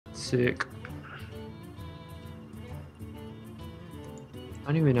Sick. I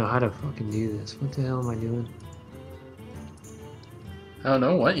don't even know how to fucking do this. What the hell am I doing? I don't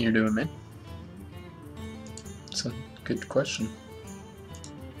know what you're doing, man. It's a good question.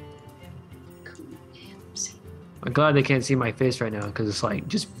 I'm glad they can't see my face right now because it's like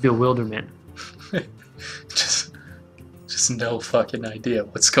just bewilderment. just no fucking idea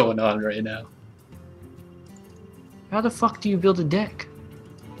what's going on right now. How the fuck do you build a deck?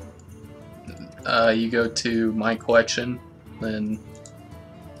 You go to my collection, then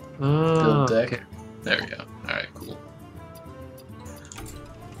Oh, build deck. okay. There we go. Alright, cool.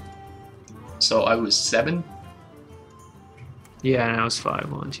 So I was 7? Yeah, and I was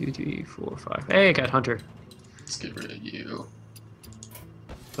 5. 1, 2, 3, 4, 5. Hey, I got Hunter. Let's get rid of you.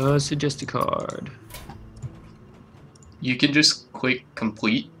 Suggest a card. You can just click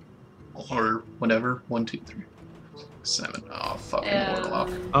complete or whatever. 1, 2, 3, 7. Oh, fucking Warlock.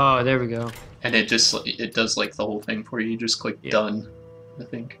 Oh, there we go. And it does like the whole thing for you. You just click done, I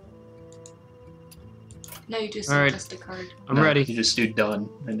think. No, you just Alright. suggest a card. I'm No, ready. You just do done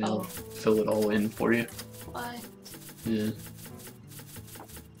and it'll fill it all in for you. What? Yeah.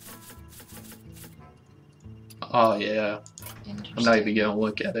 Oh yeah. I'm not even gonna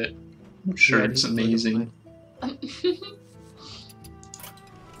look at it. I'm sure Yeah, it's just look at amazing. mine.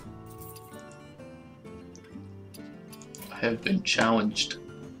 I have been challenged.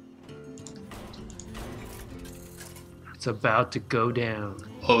 It's about to go down.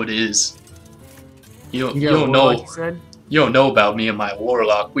 Oh, it is. You got don't Warlock, know. you said? You don't know about me and my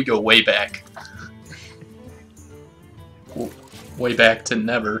Warlock. We go way back. Way back to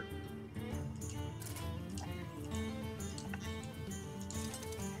never.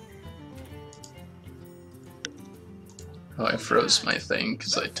 Oh, I froze my thing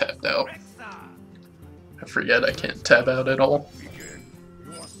because I tapped out. I forget I can't tab out at all.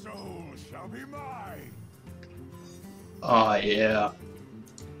 Oh yeah.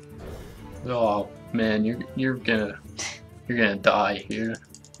 Oh man, you're gonna die here.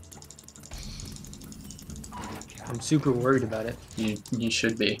 I'm super worried about it. You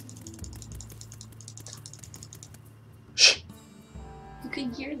should be. You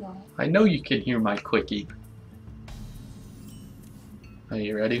can hear that. I know you can hear my quickie. Are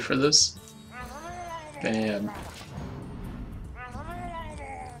you ready for this? Bam.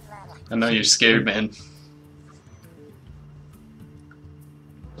 I know you're scared, man.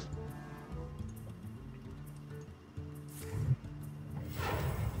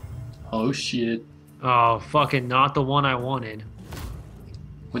 Oh shit. Oh, fucking not the one I wanted.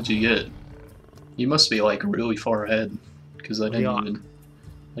 What'd you get? You must be like really far ahead, because I didn't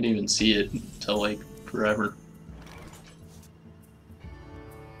even see it until like forever.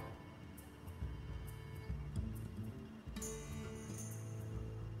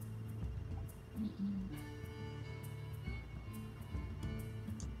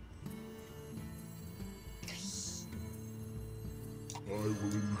 I will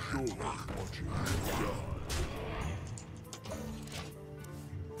enjoy watching you die.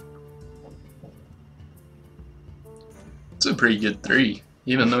 It's a pretty good 3.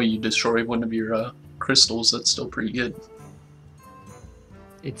 Even though you destroy one of your crystals, that's still pretty good.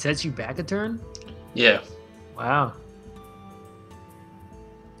 It sets you back a turn? Yeah. Wow.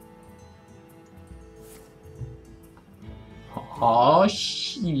 Oh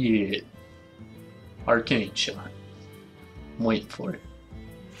shit. Arcane shot. I'm waiting for it.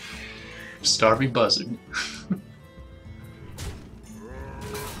 Starving buzzard.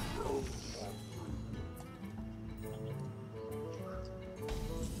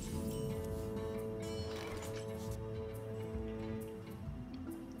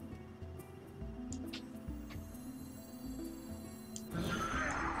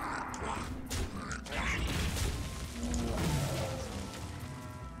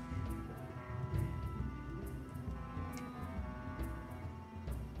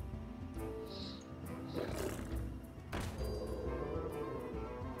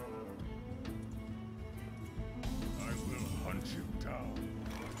 I will hunt you down.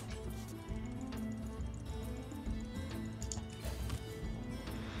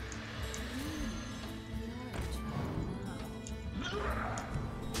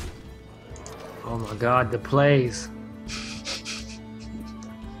 Oh my god, the plays.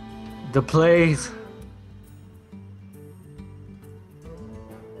 The plays.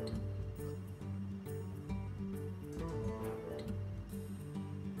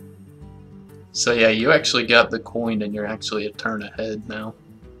 So yeah, you actually got the coin and you're actually a turn ahead now.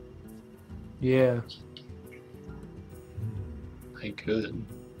 Yeah. I could.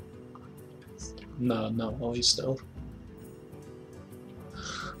 No, always stealth.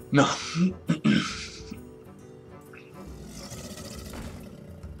 No.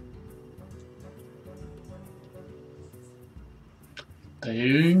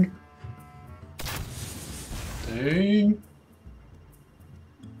 Dang. Dang.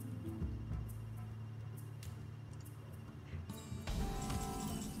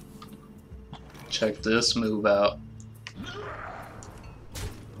 Check this move out.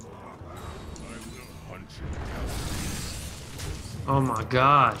 Oh my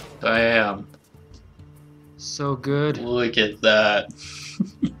god. Damn. So good. Look at that.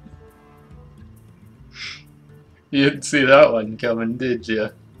 You didn't see that one coming, did you?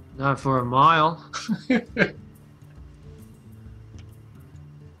 Not for a mile. Summoning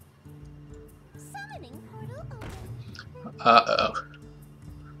portal open. Uh-oh.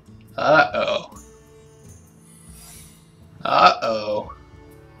 Uh-oh. Uh-oh.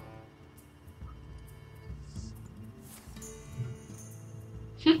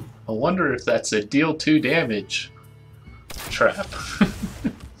 I wonder if that's a deal 2 damage trap.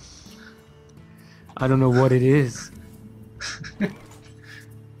 I don't know what it is. As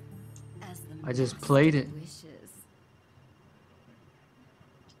the I just played it. wishes.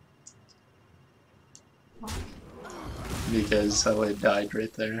 Because I would have died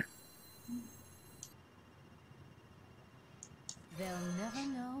right there. They'll never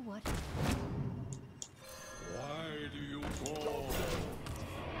know what. Why do you call?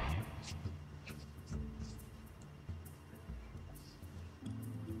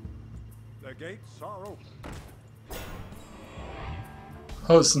 The gates are open.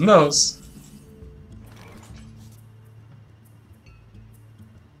 Host knows.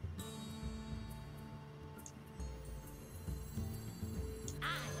 I am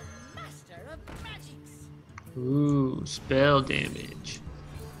master of magics. Ooh, spell damage.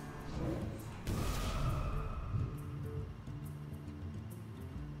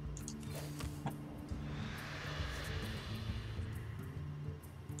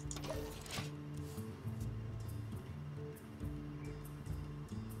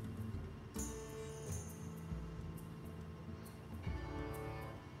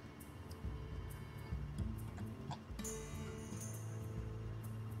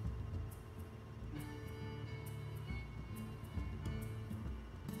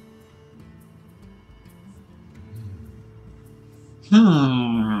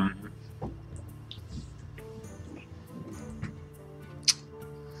 Hmm.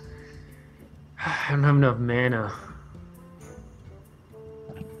 I don't have enough mana.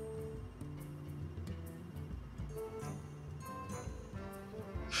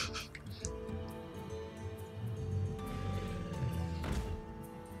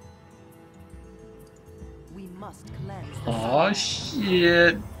 We must cleanse the Aw,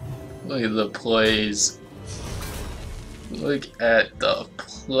 shit. Look at the plays. Look at the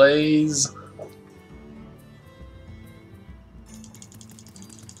plays.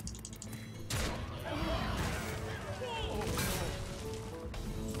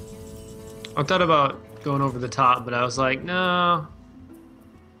 I thought about going over the top, but I was like, no.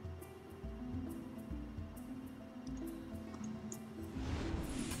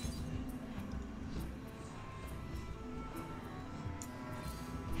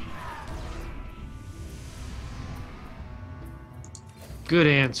 Good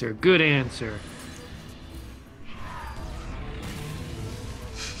answer. Good answer.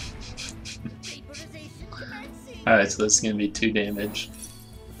 vaporization commencing. Alright, so this is gonna be 2 damage.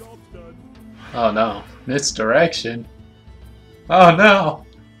 The job's done. Oh no. Misdirection. Oh no!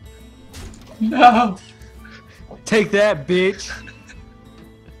 No! Take that, bitch.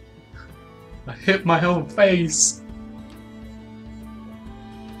 I hit my own face.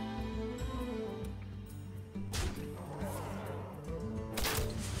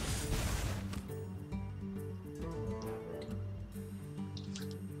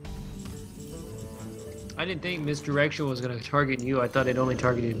 I didn't think misdirection was going to target you. I thought it only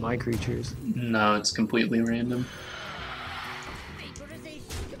targeted my creatures. No, it's completely random. Vaporization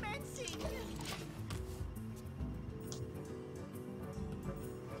commencing.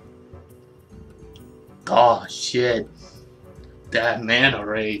 Oh shit. That mana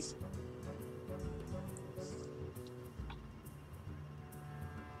wraith.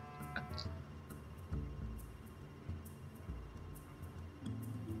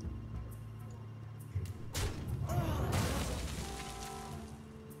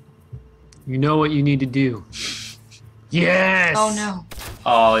 You know what you need to do. Yes! Oh no.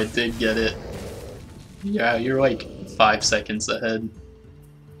 Oh, it did get it. Yeah, you're like 5 seconds ahead.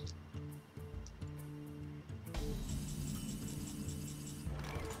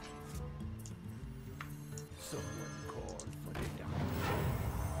 Someone called for the down.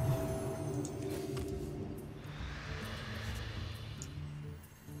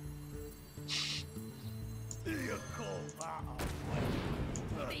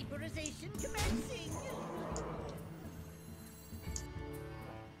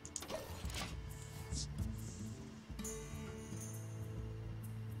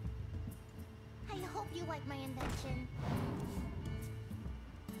 you like my invention?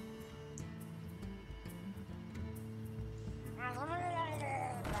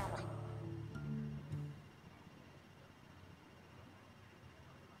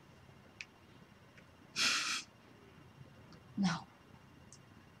 No.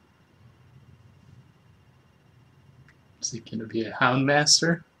 Is it gonna be a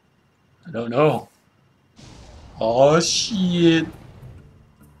Houndmaster? I don't know. Oh shit.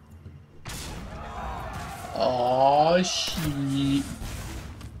 Oh shit.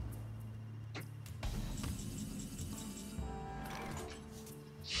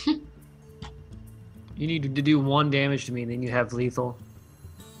 You need to do 1 damage to me, then you have lethal.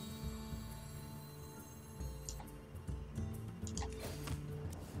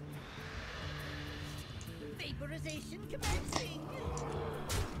 Vaporization commencing.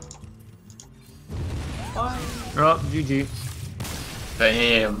 Oh, GG.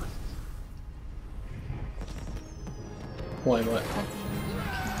 Bam. Why what?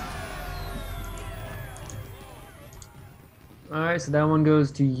 Alright, so that one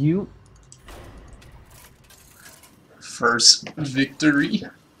goes to you. First victory.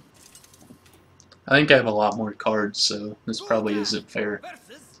 I think I have a lot more cards, so this probably isn't fair.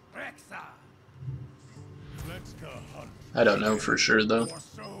 Let's go hunt. I don't know for sure though. Your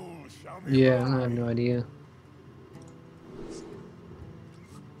soul shall be Yeah, mine. I have no idea.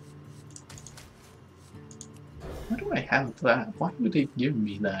 Why do I have that? Why would they give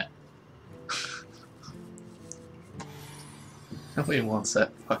me that? Nobody wants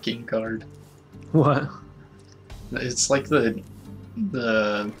that fucking card. What? It's like the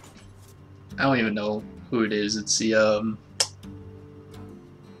I don't even know who it is. It's the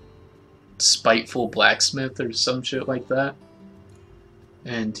Spiteful Blacksmith or some shit like that.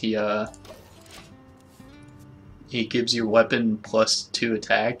 And he gives your weapon +2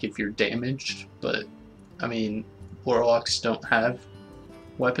 attack if you're damaged, but I mean warlocks don't have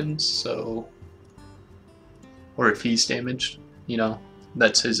weapons, so or if he's damaged, you know,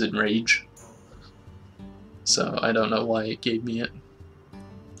 that's his enrage. So I don't know why it gave me it.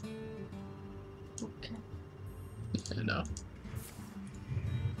 Okay. I know.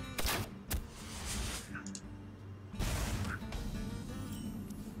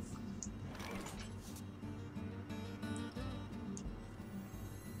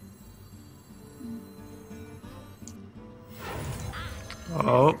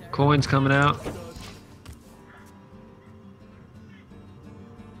 Oh, coins coming out.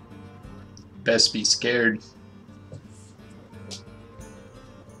 Best be scared.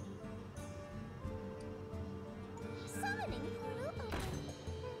 Summoning portal open.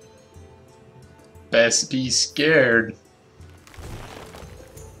 Best be scared.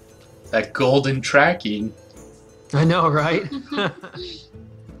 That golden tracking. I know, right?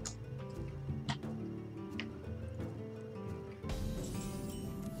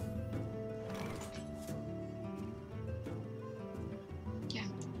 Yeah.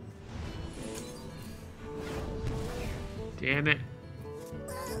 Damn it.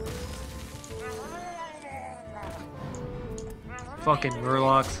 Fucking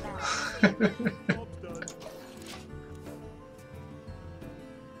murlocs.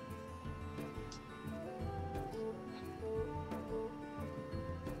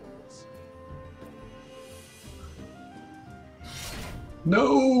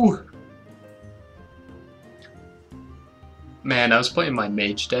 No! Man, I was playing my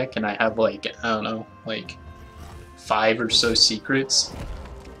mage deck and I have like, I don't know, like 5 or so secrets.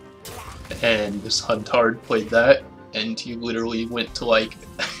 And this Huntard played that and he literally went to like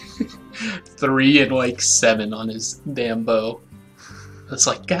 3 and like 7 on his damn bow. It's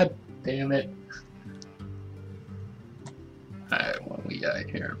like, god damn it. Alright, what we got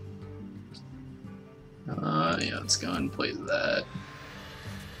here? Yeah, let's go and play that.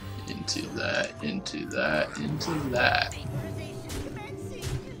 Into that, into that, into that. Vaporization commencing.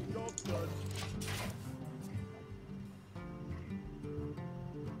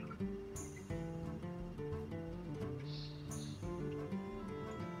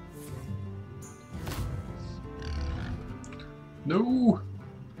 No!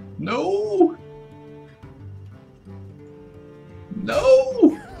 No!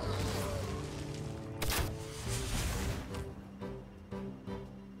 No!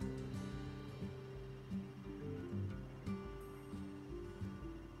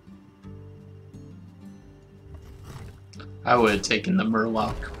 I would have taken the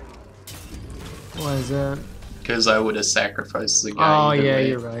Murloc, Why is that? because I would have sacrificed the guy. Oh, either yeah, way.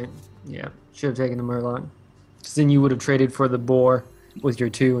 you're right. Yeah, should have taken the murloc. Because then you would have traded for the boar with your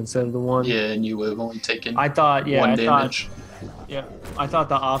 2 instead of the 1. Yeah, and you would have only taken I thought, yeah, 1 I damage. thought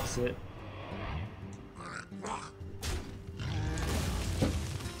the opposite.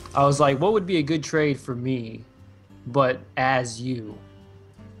 I was like, what would be a good trade for me, but as you?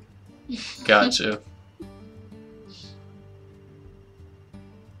 Gotcha.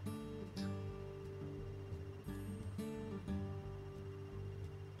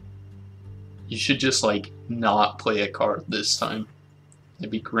 You should just like not play a card this time.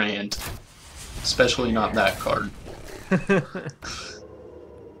 It'd be grand. Especially not that card.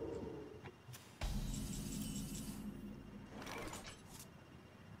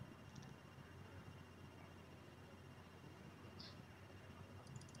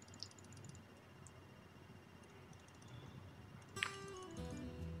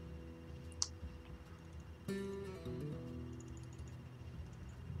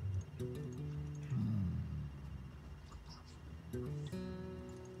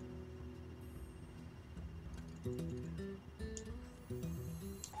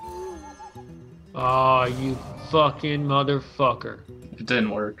 Oh, you fucking motherfucker. It didn't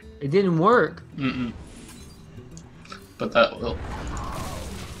work. It didn't work. Mm-mm. But that will.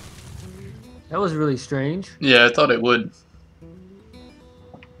 That was really strange. Yeah, I thought it would.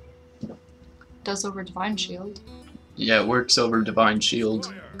 Does over Divine Shield. Yeah, it works over Divine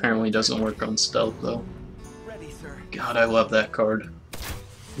Shield. Apparently doesn't work on Stealth, though. God, I love that card.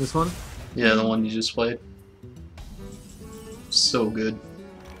 This one? Yeah, the one you just played. So good.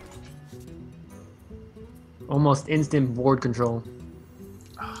 Almost instant board control.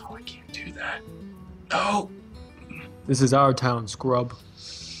 Oh, I can't do that. No! This is our town, scrub.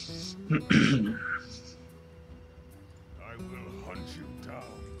 I will hunt you down.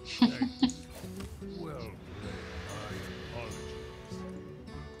 Well, my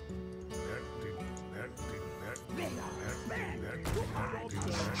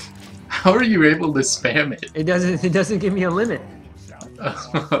apologies. How are you able to spam it? It doesn't give me a limit.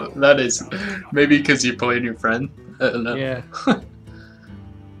 That is maybe because you're playing your friend. I don't know. Yeah.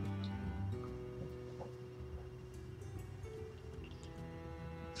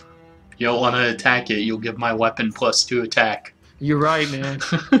 You don't want to attack it. You'll give my weapon +2 attack. You're right, man.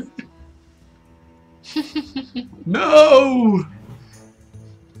 No!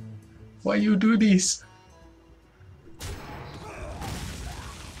 Why you do this?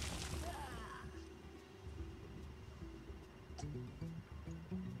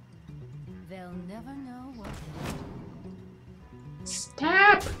 They'll never know what.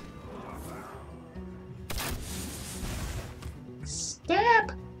 Stop!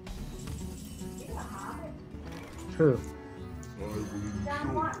 Stop! True. I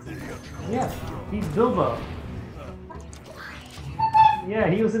will ensure Yeah, he's Bilbo. Yeah,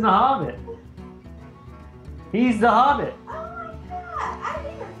 he was in The Hobbit. He's the Hobbit. Oh my god, I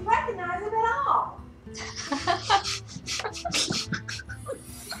didn't even recognize him at all.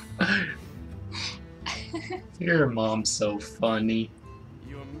 Your mom's so funny.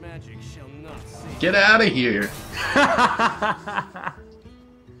 Your magic shall not save. Get out of here.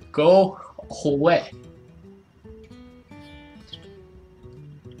 Go away.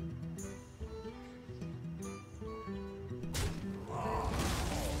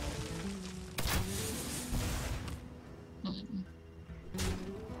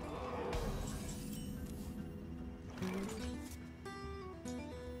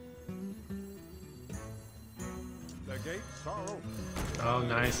 the gates are open. Oh,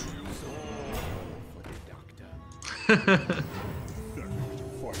 nice. For the doctor.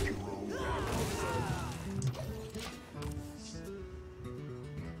 Fight your own battle.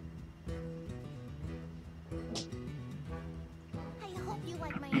 I hope you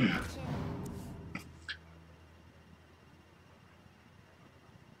like my invention.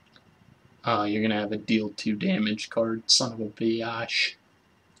 You're gonna have a deal 2 damage card, son of a bitch.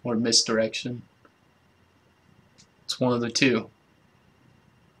 Or misdirection. It's one of the two.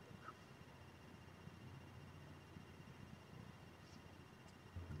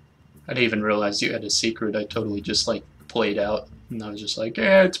 I didn't even realize you had a secret. I totally just like played out, and I was just like,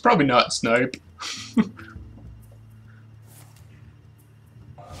 yeah, it's probably not snipe.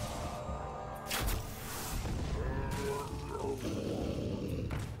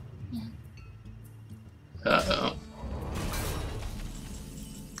 Uh-oh.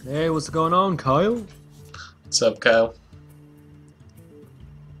 Hey, what's going on, Kyle? What's up, Kyle?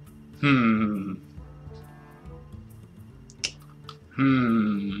 Hmm.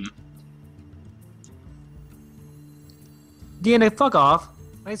 DNA, fuck off.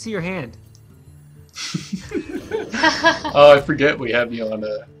 I see your hand. Oh, I forget we have you on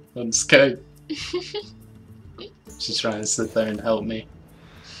Skype. She's trying to sit there and help me.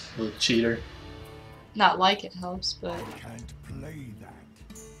 Little cheater. Not like it helps, but Can't play that.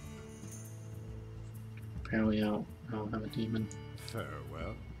 Apparently I don't have a demon.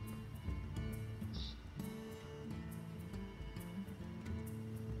 Farewell.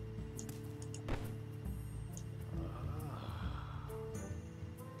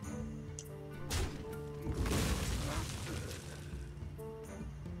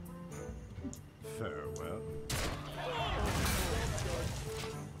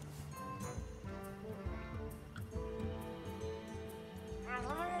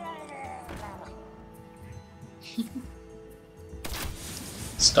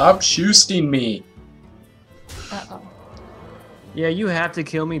 Stop shooting me. Uh-oh. Yeah, you have to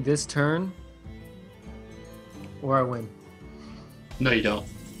kill me this turn, or I win. No, you don't.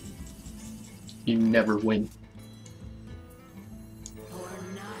 You never win.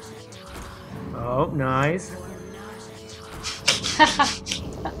 Oh, nice.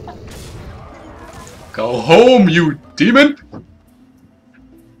 Go home, you demon!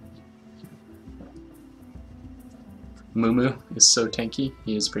 Mumu is so tanky.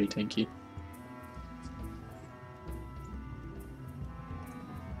 He is pretty tanky.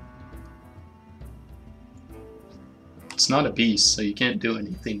 It's not a beast, so you can't do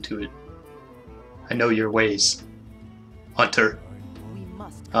anything to it. I know your ways, Hunter.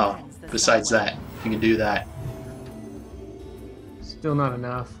 Oh, besides that, you can do that. Still not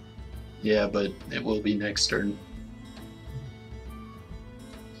enough. Yeah, but it will be next turn.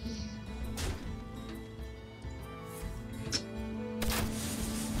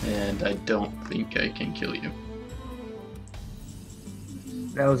 And I don't think I can kill you.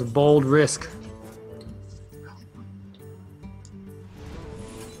 That was a bold risk.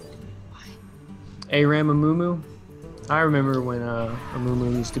 Aram Amumu? I remember when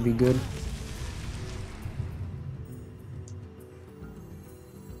Amumu used to be good.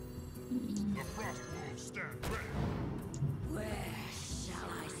 The Frostwolves stand ready.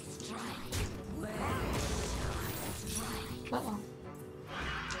 Uh-oh.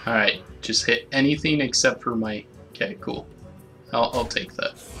 Alright, just hit anything except for my... Okay, cool. I'll take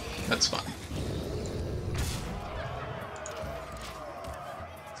that. That's fine.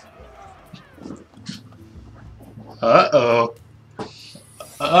 Uh-oh.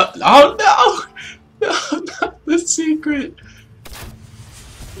 Oh no! No, not the secret!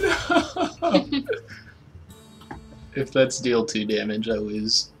 No! If that's deal 2 damage, I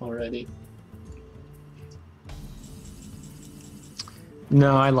lose already.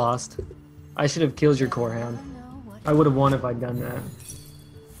 No, I lost. I should have killed your core hound. I would have won if I'd done that.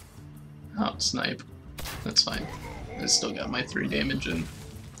 Oh, snipe. That's fine. I still got my 3 damage in.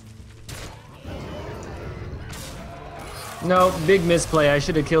 No, big misplay. I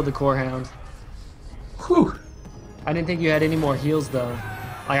should have killed the core hound. Whew! I didn't think you had any more heals though.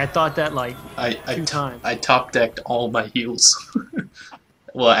 Like I thought that like two times. I top decked all my heals.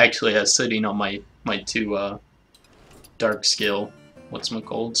 Well, actually, I was sitting on my 2 dark skill,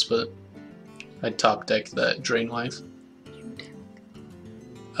 what's-my-colds, but I top decked that drain life.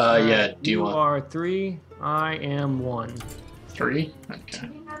 Yeah. Do you want are 3. I am 1. 3? Okay.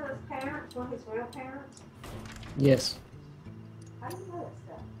 Do you know those parents were his real parents? Yes. I didn't know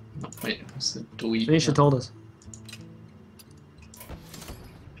that stuff. Oh, wait, what's the delete? Tanisha told us.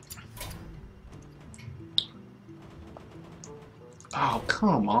 Oh,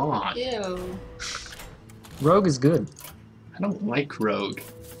 come on! Ew. Rogue is good. I don't like Rogue.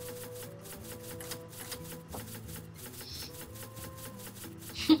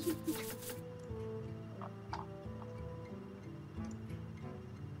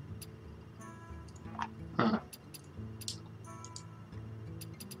 Huh.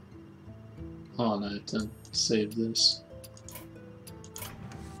 Oh, no, I have to save this.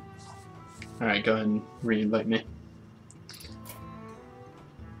 Alright, go ahead and re-invite me.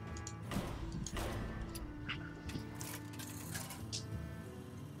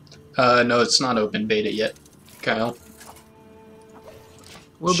 No, it's not open beta yet, Kyle.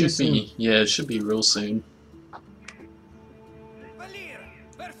 Will be Should soon. yeah, it should be real soon. Valir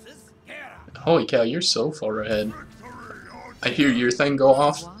versus Hera. Holy cow, you're so far ahead. I hear your thing go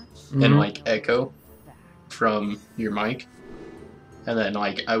off and Mhm. like echo from your mic, and then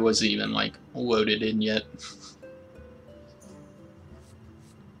like I wasn't even like loaded in yet.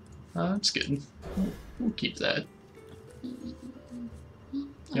 That's good. We'll keep that.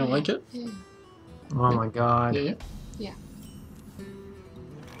 You don't like it? Yeah. Oh my god. Yeah, yeah.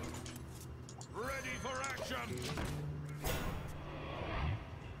 Ready for action.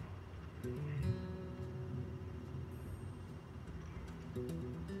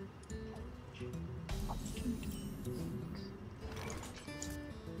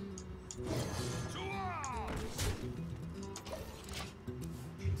 To arms.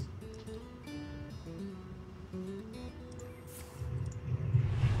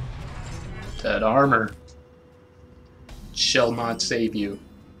 That armor shall not save you.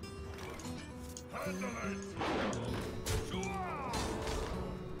 Handle it. To arms.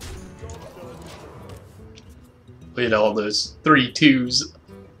 Look at all those 3 2s.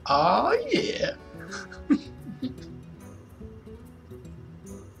 Oh yeah.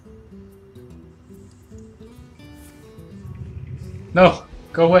 No,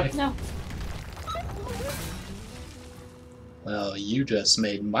 go away. No. Oh, you just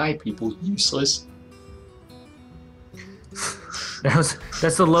made my people useless.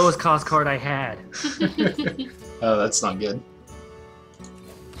 That's the lowest cost card I had. Oh, that's not good.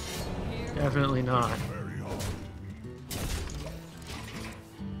 Definitely not.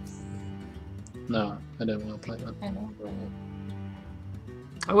 No, I didn't want to play that. I know, right?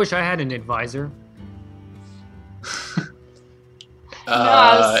 I wish I had an advisor. No,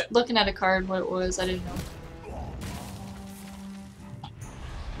 I was looking at a card, what it was, I didn't know.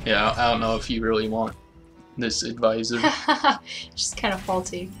 Yeah, I don't know if you really want this advisor. Just kind of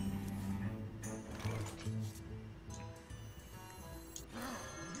faulty.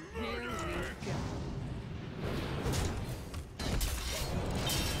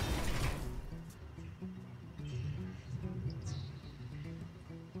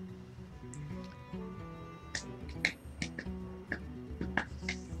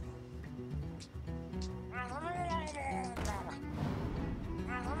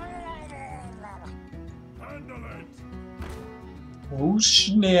 Handle it. Oh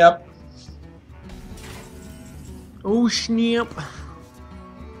snap! Oh snap!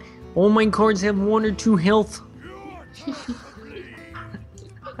 All my cards have 1 or 2 health.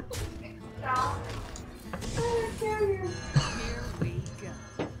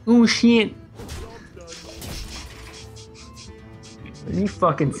 Oh shit! Are you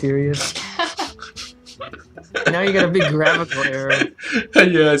fucking serious? Now you got a big graphical error.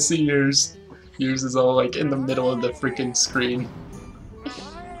 Yeah, I see yours. Yours is all like in the middle of the freaking screen.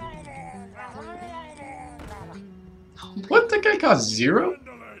 What? That guy cost 0?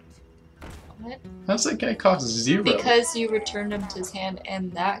 What? How's that guy cost 0? Because you returned him to his hand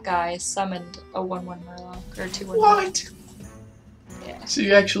and that guy summoned a 1/1 Murloc, or 2/1. What? Yeah. So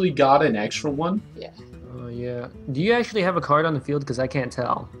you actually got an extra one? Oh yeah. Do you actually have a card on the field? Because I can't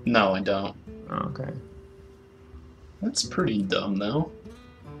tell. No, I don't. Oh, okay. That's pretty dumb, though.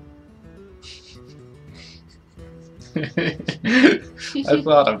 I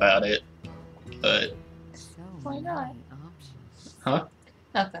thought about it, but Why not? huh?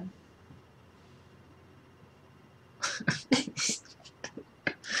 Nothing.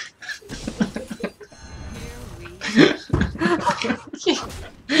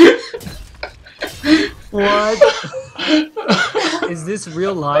 What? Is this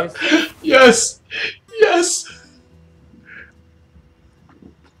real life? Yes! Yes!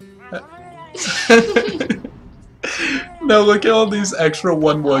 No, look at all these extra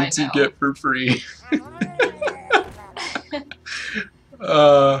 1/1s you know. get for free.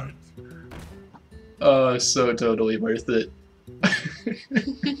 So totally worth it.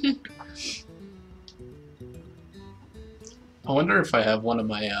 I wonder if I have one of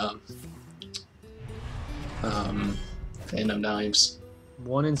my Phantom Knives.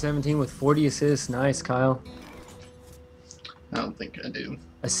 1 in 17 with 40 assists. Nice, Kyle. I don't think I do.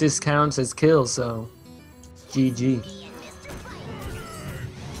 Assist counts as kills, so GG.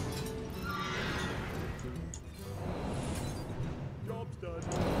 Job's done.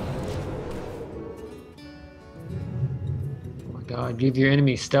 Oh my god, give your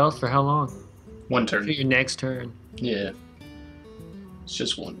enemy stealth for how long? One For turn. your next turn. Yeah. It's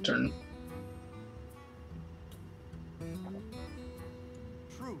just one turn.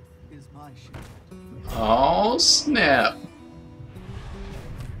 Truth is my shield. Oh snap!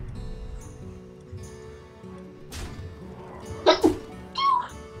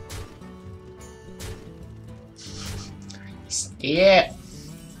 Yeah.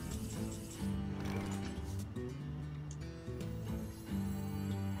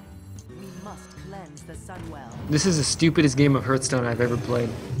 We must cleanse the Sunwell. This is the stupidest game of Hearthstone I've ever played.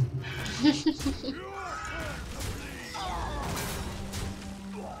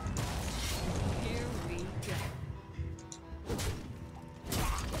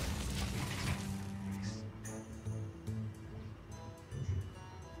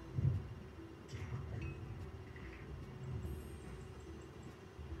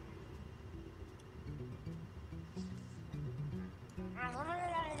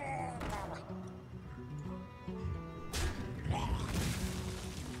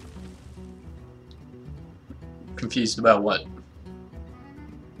 Confused about what?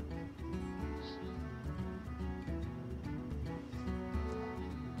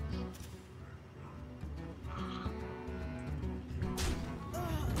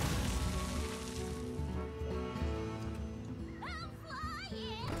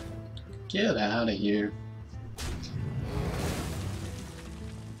 Get out of here.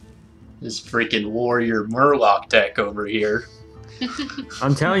 This freaking warrior Murloc deck over here.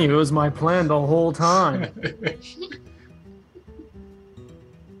 I'm telling you, it was my plan the whole time.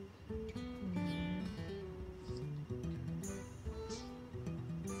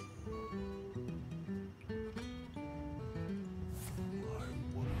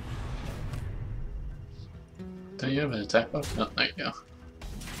 you have an attack buff? No, there you go.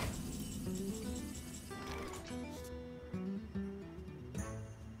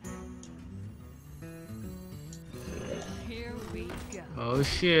 Here we go. Oh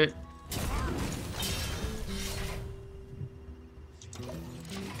shit.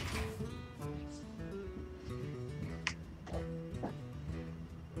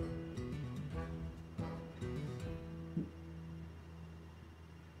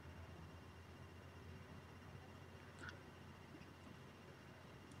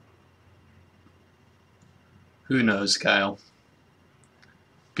 Who knows, Kyle?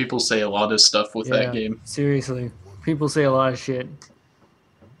 People say a lot of stuff with that game. Seriously. People say a lot of shit.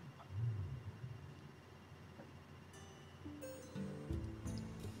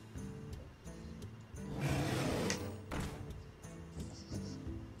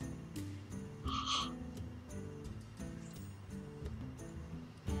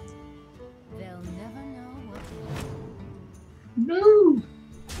 They'll never know what. No!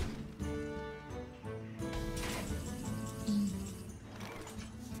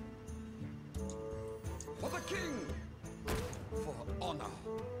 For the king! For honor!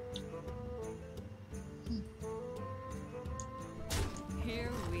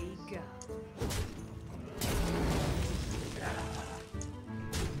 Here we go.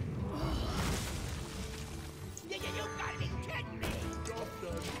 You gotta be kidding me!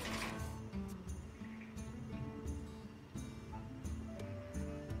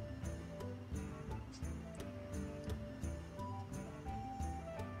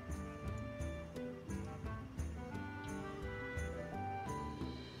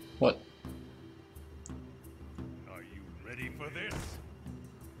 What? Are you ready for this?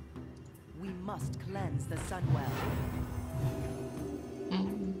 We must cleanse the Sunwell.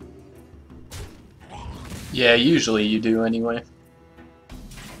 Yeah, usually you do anyway.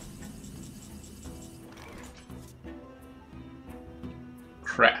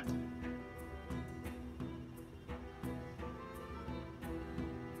 Crap.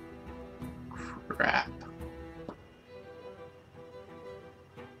 Crap.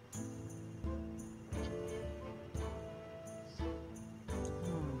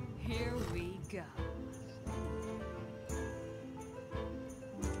 Here we go.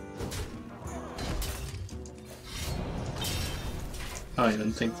 I don't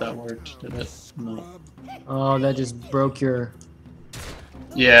even think that worked, did it? No. Oh, that just broke your...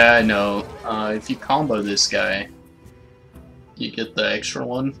 Yeah, I know. If you combo this guy, you get the extra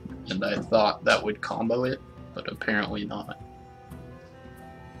one, and I thought that would combo it, but apparently not.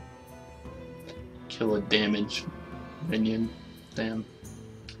 Kill a damage minion. Damn.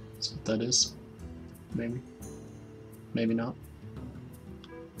 That's what that is. Maybe. Maybe not.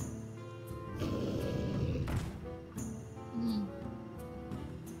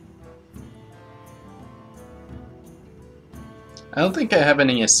 I don't think I have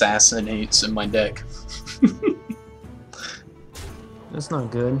any assassinates in my deck. That's not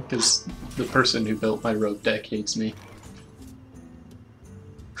good. Because the person who built my rogue deck hates me.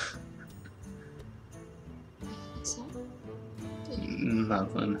 What's that?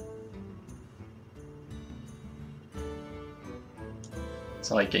 Nothing.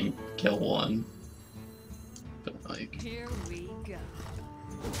 So I can kill one. But like... Here we go.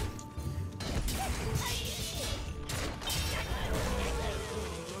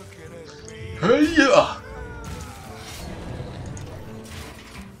 Hey-ya!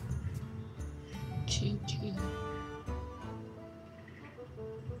 GG.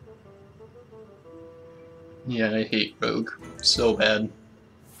 Yeah, I hate Rogue so bad.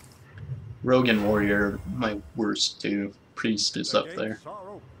 Rogue and Warrior, my worst two. Priest is up there.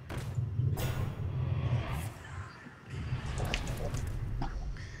 Sorrow.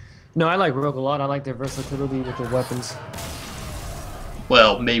 No, I like Rogue a lot. I like their versatility with their weapons.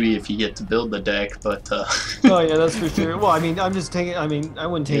 Well, maybe if you get to build the deck, but Oh yeah, that's for sure. Well, I mean, I'm just taking. I mean, I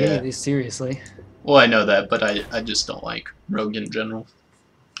wouldn't take any Yeah. of these seriously. well, I know that, but I just don't like Rogue in general.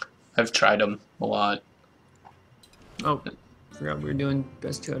 I've tried them a lot. Oh, forgot we were doing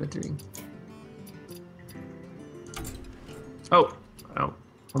best 2 out of 3. Oh, wow.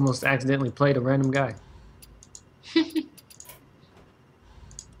 Almost accidentally played a random guy.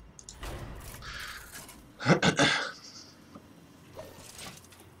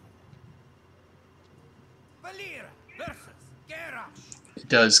 Valir versus Garrosh! It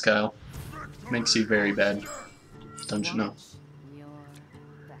does, Kyle. Makes you very bad. Don't you know? You're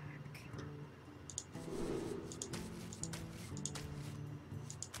back.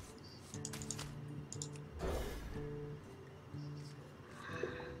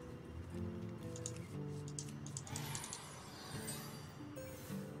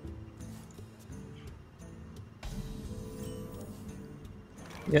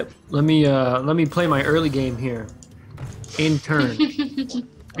 Yep. Let me play my early game here. In turn.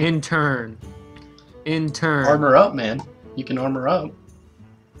 In turn. In turn. Armor up, man. You can armor up.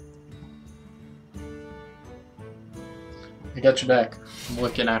 I got your back. I'm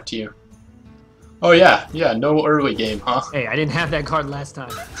looking after you. Oh yeah, yeah, no early game, huh? Hey, I didn't have that card last time.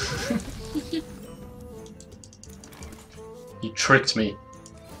 You tricked me.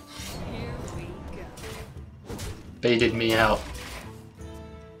 Here we go. Baited me out.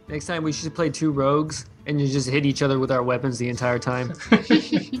 Next time we should play 2 rogues and you just hit each other with our weapons the entire time.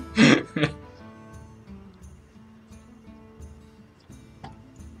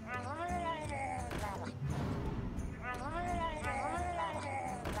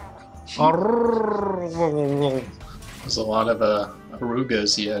 There's a lot of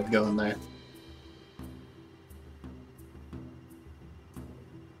arugas you had going there.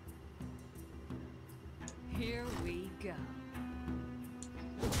 Here we go.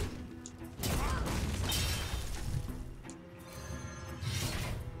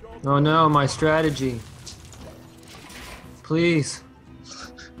 Oh no, my strategy. Please.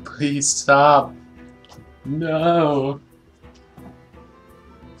 Please stop. No.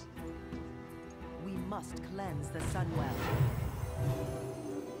 We must cleanse the Sunwell.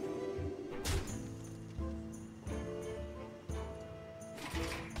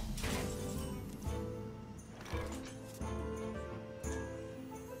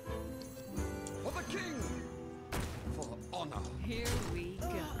 For the king! For honor! Here we go.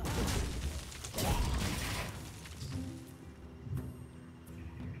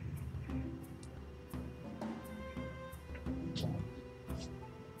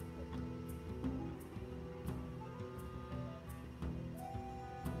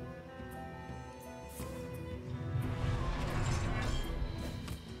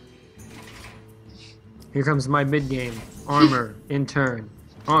 Here comes my mid game. Armor in turn.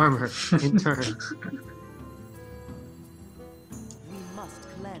 Armor in turn. We must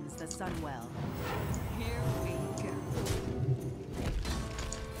cleanse the Sunwell. Here we go.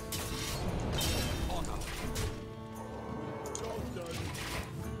 Honor!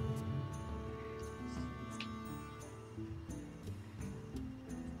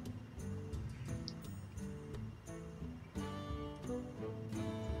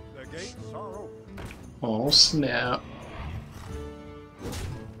 The gates are open. Oh snap.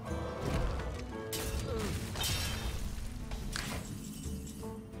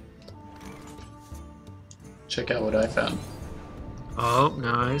 Check out what I found. Oh,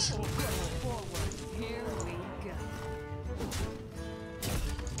 nice. Here we go.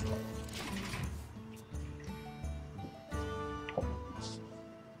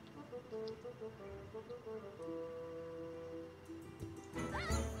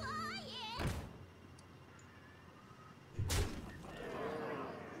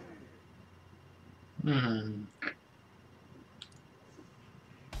 Hmm.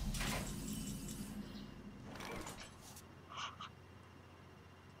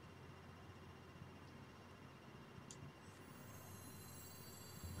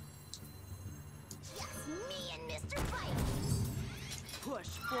 Just me and Mr. Bite.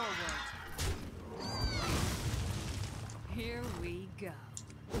 Push forward. Here we go.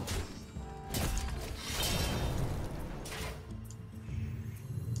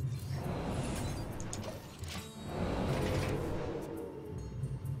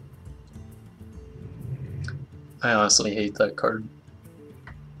 I honestly hate that card.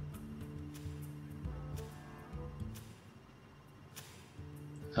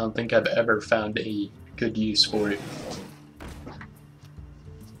 I don't think I've ever found a good use for it.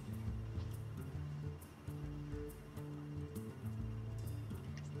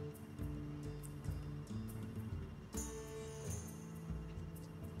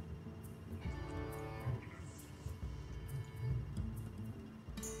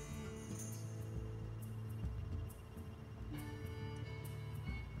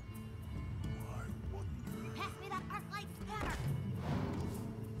 Pass me that arc light scatter.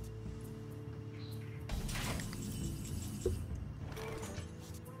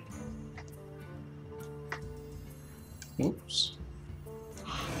 Oops.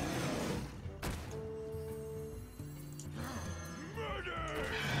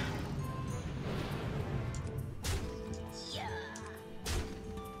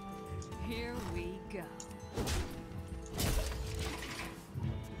 Here we go.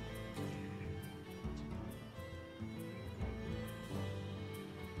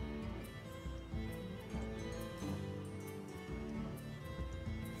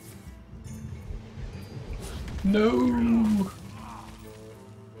 No.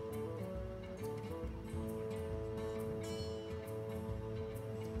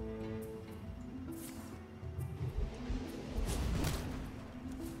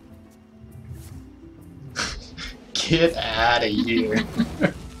 Get out of here.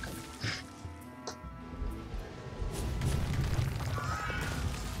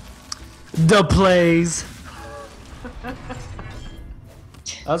 The plays. That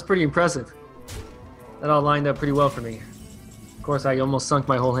was pretty impressive. That all lined up pretty well for me. Of course, I almost sunk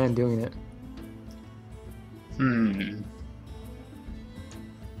my whole hand doing it. Hmm.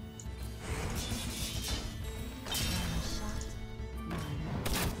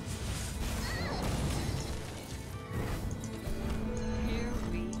 Here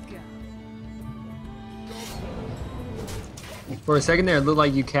we go. For a second there, it looked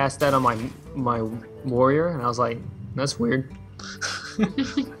like you cast that on my warrior, and I was like, that's weird.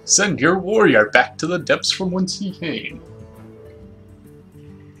 Send your warrior back to the depths from whence he came.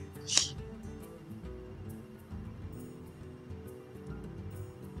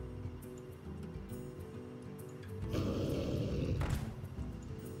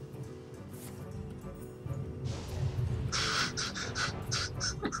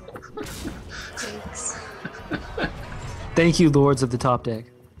 Thanks. Thank you, lords of the top deck.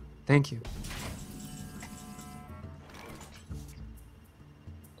 Thank you.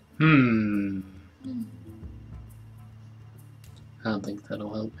 Hmm. I don't think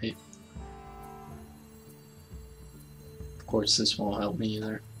that'll help me. Of course, this won't help me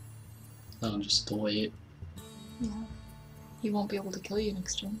either. I'll just delay it. Yeah. He won't be able to kill you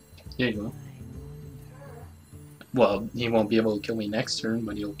next turn. There you go. Well, he won't be able to kill me next turn,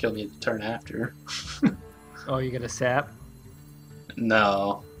 but he'll kill me the turn after. Oh, you got a sap?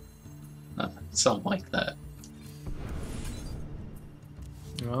 No. Something like that.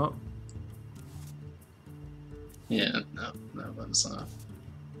 Oh. Yeah, no, that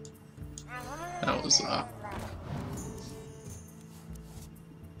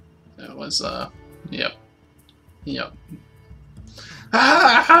was, yep. Yep.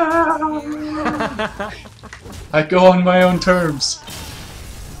 I go on my own terms.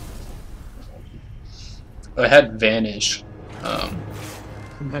 I had Vanish, I'm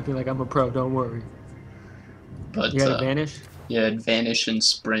happy like I'm a pro, don't worry. but You had a Vanish? yeah, Vanish and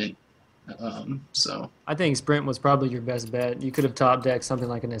Sprint. So I think Sprint was probably your best bet. You could have top decked something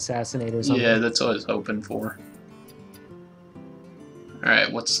like an Assassinate or something. yeah, that's what I was hoping for. All right,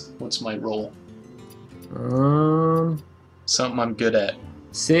 what's my role? Something I'm good at.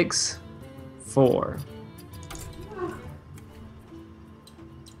 6, 4.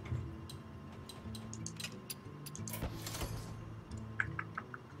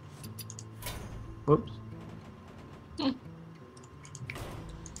 Whoops.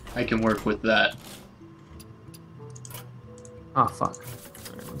 I can work with that. Ah, fuck.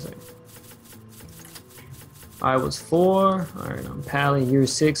 Alright, 1 second. I was 4. Alright, I'm Pally. You're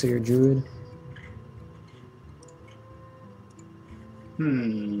 6, or you're Druid.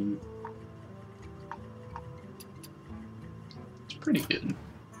 Hmm. It's pretty good.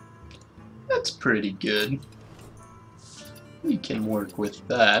 That's pretty good. We can work with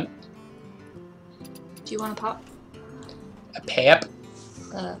that. Do you want to pop? A pap?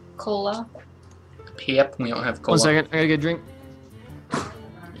 Cola? A pap? We don't have cola. 1 second. I gotta get a drink.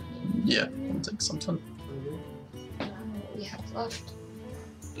 Yeah, I'll take something. What do we have left?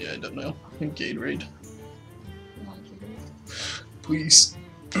 Yeah, I don't know. Gatorade. You want to give it? Please.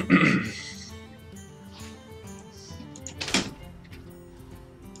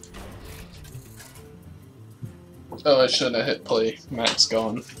 Oh, I shouldn't have hit play. Matt's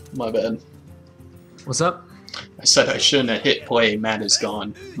gone. My bad. What's up? I said I shouldn't have hit play. Matt is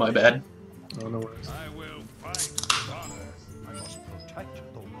gone. My bad. Oh, no worries. I will fight with honor. I must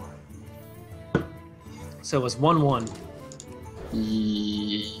protect the world. So it's 1-1.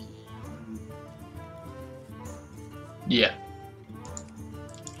 Yeah.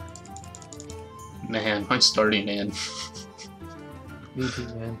 Man, my starting hand. Me too,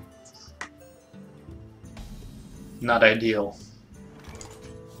 man. Not ideal.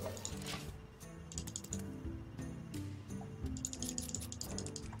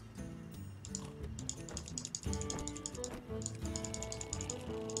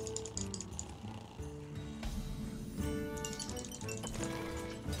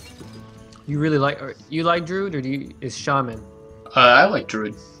 You really like, you like Druid, or is Shaman? I like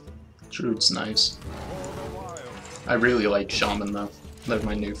Druid. Druid's nice. I really like Shaman though. They're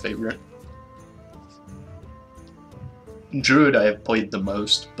my new favorite. Druid I have played the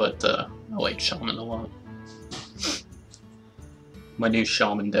most, but I like Shaman a lot. My new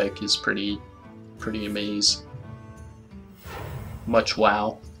Shaman deck is pretty amazing. Much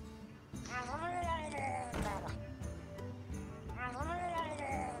WoW.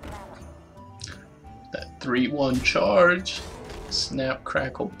 That 3-1 charge. Snap,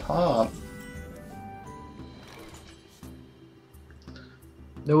 crackle, pop.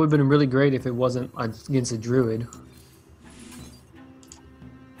 That would have been really great if it wasn't against a druid.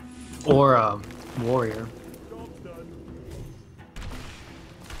 Or a warrior.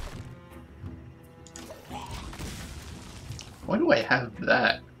 Why do I have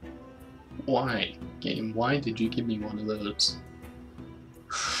that? Why, game? Why did you give me one of those?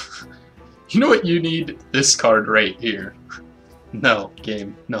 You know what you need? This card right here. No,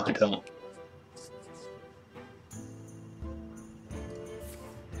 game. No, I don't.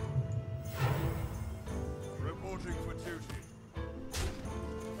 Reporting for duty.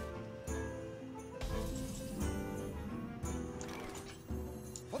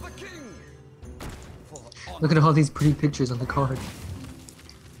 For the king. For honor. Look at all these pretty pictures on the card.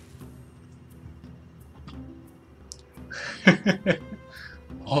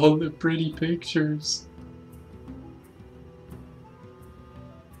 All the pretty pictures.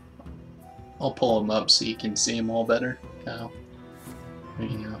 I'll pull them up so you can see them all better, Kyle. There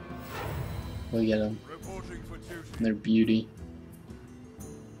you go. Look at them. Reporting for duty. And their beauty.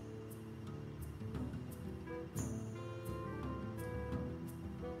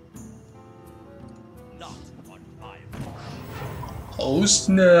 Not on my Oh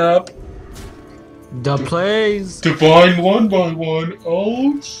snap! The plays. Divine 1x1.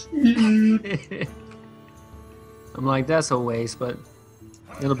 Oh shit! I'm like, that's a waste, but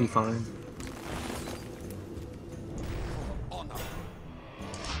it'll be fine. honor.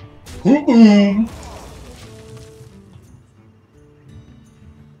 Boom!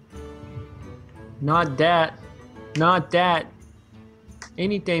 Not that. Not that.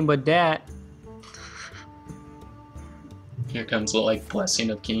 Anything but that. Here comes the like blessing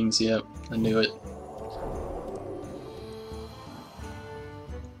of kings. Yep, I knew it.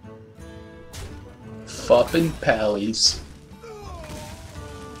 Fuppin' pallies.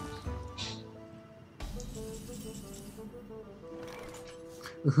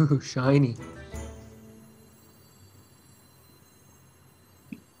 Ooh, shiny.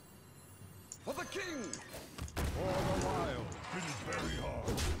 For the king. For the wild. It is very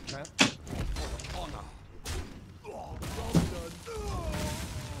hard. Champ. For honor.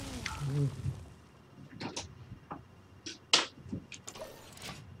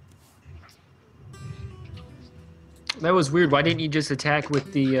 That was weird. Why didn't you just attack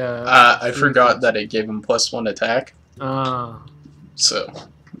with the I forgot that it gave him +1 attack. So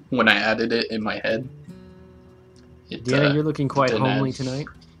when I added it in my head, it, Deanna, you're looking quite didn't homely add. tonight.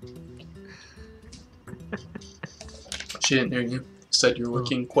 She didn't hear you. Said you're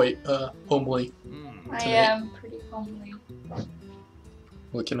looking quite homely, I am pretty homely.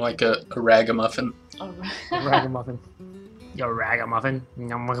 looking like a ragamuffin. Alright. Ragamuffin. Yo, ragamuffin.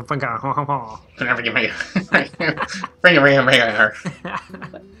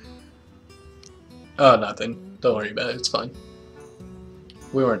 Oh, nothing. Don't worry about it. It's fine.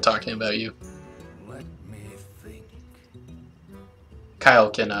 We weren't talking about you. Let me think. Kyle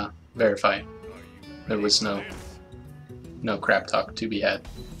can verify. There was no crap talk to be had.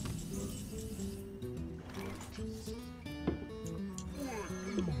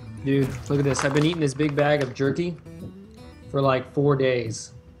 Dude, look at this. I've been eating this big bag of jerky for like 4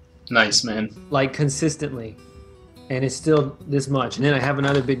 days. Nice, man. Like consistently. And it's still this much. And then I have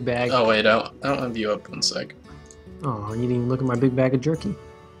another big bag. Oh wait, I don't have you up 1 sec. Oh, you didn't even look at my big bag of jerky.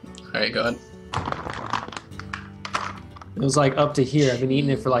 Alright, go ahead. It was like up to here. I've been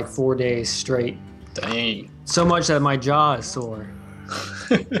eating it for like 4 days straight. Dang. So much that my jaw is sore.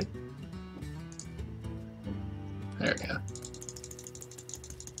 There we go.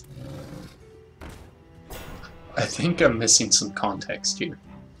 I think I'm missing some context here.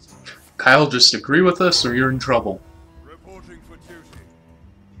 Kyle, just agree with us or you're in trouble. Reporting for duty.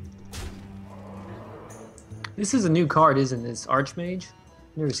 This is a new card, isn't it? It's Archmage?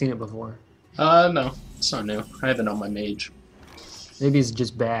 Never seen it before. No, it's not new. I have it on my mage. Maybe it's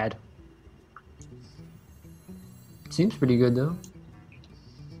just bad. Seems pretty good though.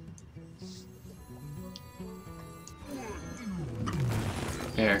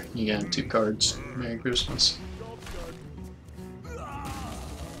 There, you got 2 cards. Merry Christmas.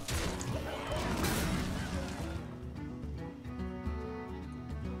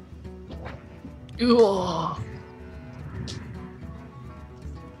 Ugh.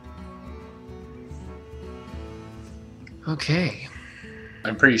 Okay.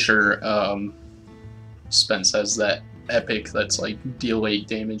 I'm pretty sure Spence has that epic that's like deal 8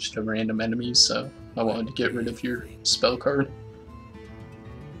 damage to random enemies, so I wanted to get rid of your spell card.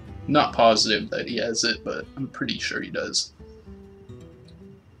 Not positive that he has it, but I'm pretty sure he does.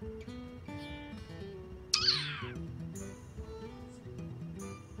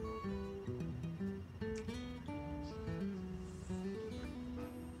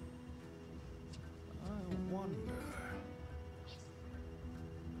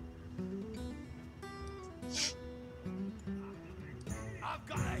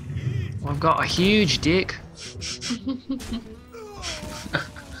 got a huge dick.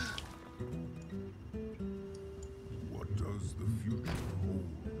 What does the future hold?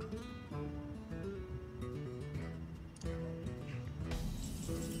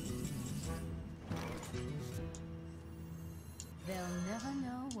 They'll never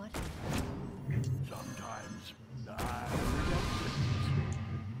know what. Sometimes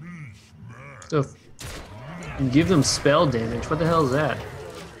So give them spell damage. What the hell is that?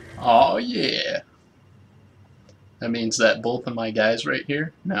 Oh yeah. That means that both of my guys right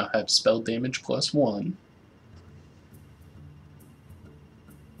here now have spell damage +1.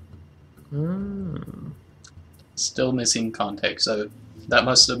 Still missing context. So that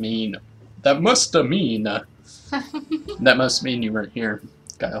must mean that must mean you weren't here,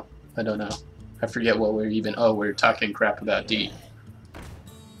 Kyle. I don't know. I forget what we're even. Oh, we're talking crap about D.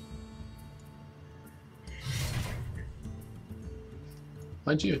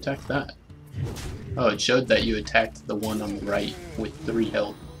 Why'd you attack that? Oh, it showed that you attacked the one on the right with 3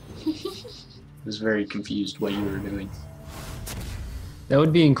 health. I was very confused what you were doing. That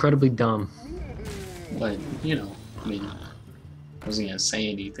would be incredibly dumb. But, you know, I mean, I wasn't gonna say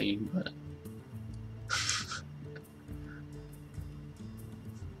anything, but...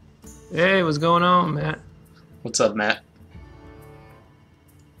 Hey, what's going on, Matt? What's up, Matt?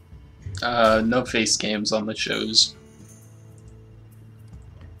 No face cams on the shows.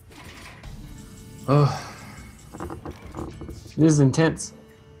 Oh, this is intense.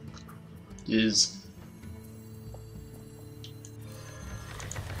 Is...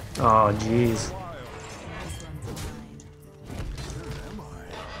 Oh, jeez.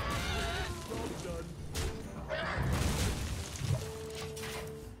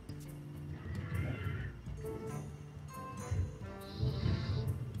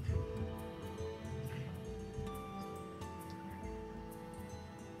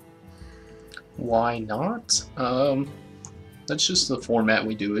 Why not? That's just the format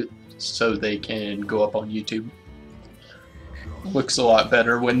we do it, so they can go up on YouTube. Looks a lot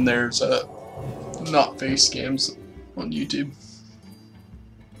better when there's not face cams on YouTube.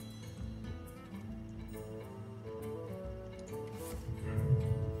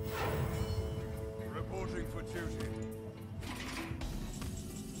 reporting for duty.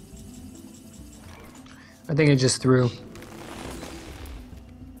 I think it just threw.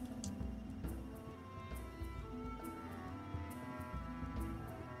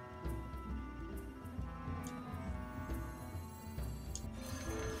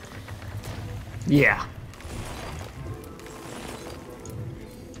 Yeah.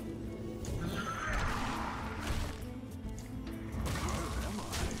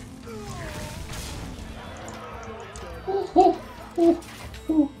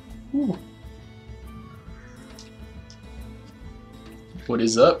 What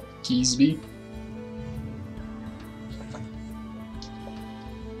is up, Keysby?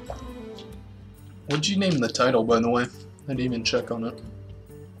 What'd you name the title, by the way? I didn't even check on it.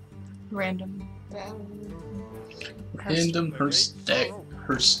 Random. Random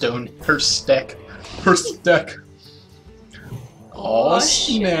Hearthstone. Oh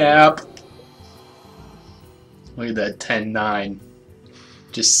snap! Look at that 10-9.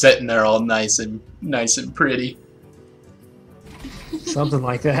 Just sitting there all nice and pretty. Something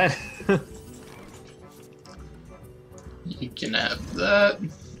like that. You can have that.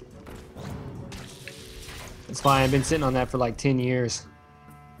 It's fine. I've been sitting on that for like 10 years.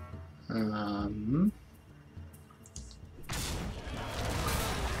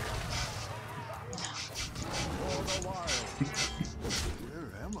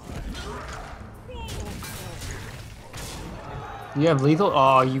 You have lethal?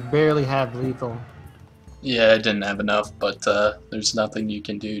 Oh, you barely have lethal. Yeah, I didn't have enough, but there's nothing you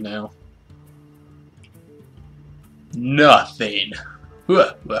can do now. Nothing.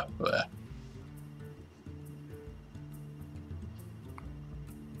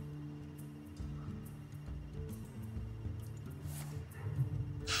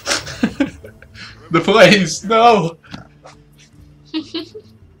 The plays, no.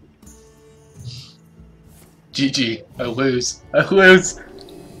 GG, I lose.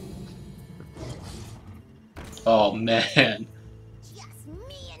 Oh man. Just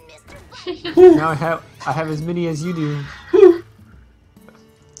me and Mr. Now I have as many as you do.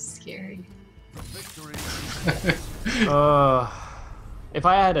 Scary. Victory. If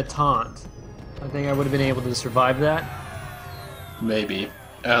I had a taunt, I think I would have been able to survive that. Maybe.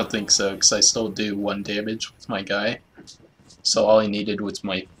 I don't think so, because I still do 1 damage with my guy. So all I needed was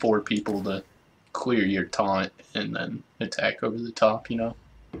my 4 people to clear your taunt and then attack over the top, you know?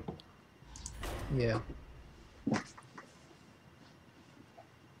 Yeah.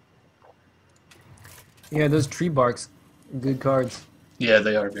 Yeah, those tree barks, good cards. Yeah,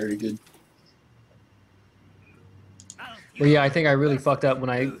 they are very good. But yeah, I think I really fucked up when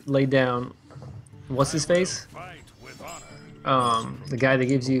I laid down. What's his face? Fight with honor. The guy that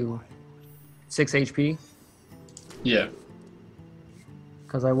gives you 6 HP. Yeah.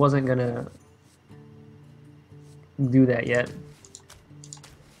 Because I wasn't gonna do that yet.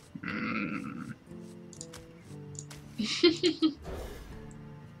 Mm.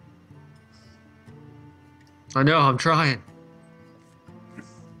 I know, I'm trying.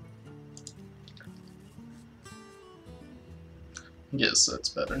 Yes, that's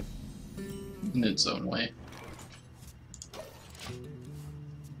better. In its own way.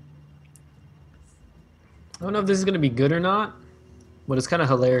 I don't know if this is gonna be good or not, but it's kind of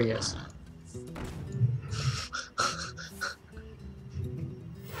hilarious.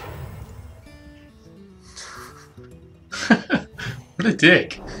 What a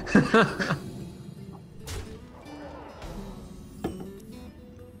dick.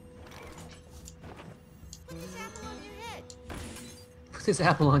 Put this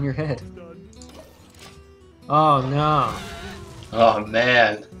apple on your head. Oh no. Oh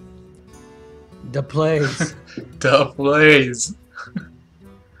man. The plays. Tough plays.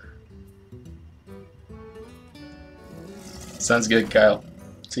 Sounds good, Kyle.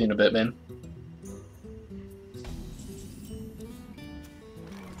 See you in a bit, man.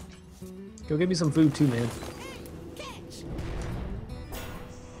 Go get me some food too, man.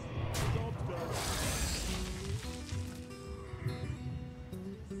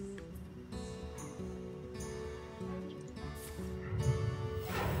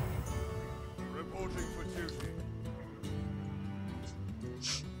 Reporting for duty.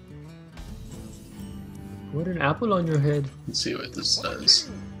 Put an apple on your head. Let's see what this does.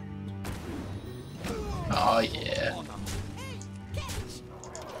 Oh yeah.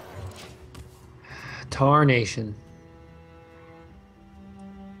 Tarnation.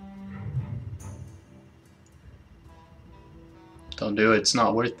 Don't do it, it's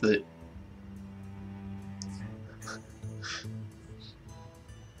not worth it.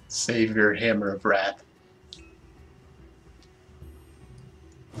 Save your hammer of wrath.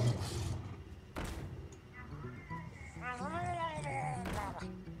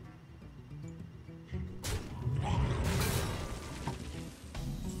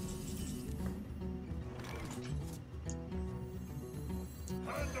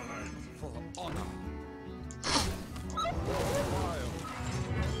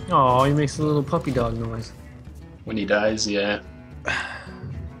 Oh, he makes a little puppy dog noise. When he dies, yeah.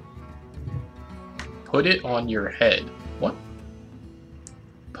 Put it on your head. What?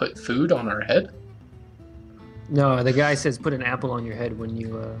 Put food on our head? No, the guy says put an apple on your head when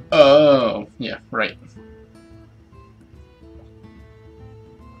you, Oh, yeah, right.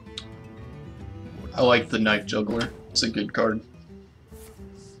 I like the Knife Juggler. It's a good card.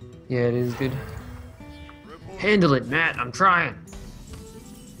 Yeah, it is good. Handle it, Matt. I'm trying.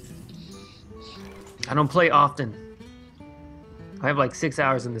 I don't play often. I have like 6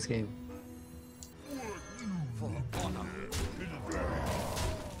 hours in this game.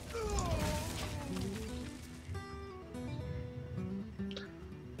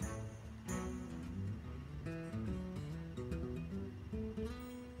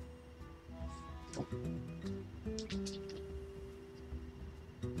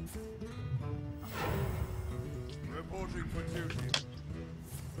 Reporting for duty.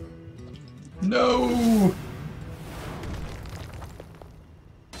 No!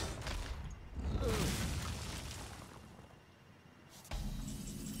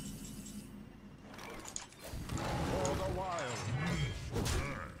 For the wild.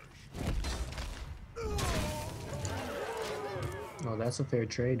 Oh, that's a fair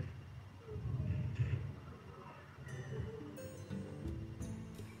trade.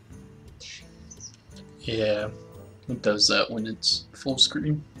 Yeah, it does that when it's full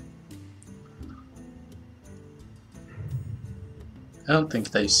screen. I don't think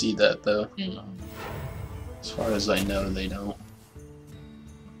they see that though. As far as I know, they don't.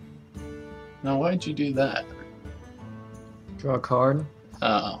 Now, why'd you do that? Draw a card.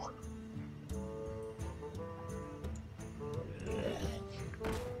 Oh.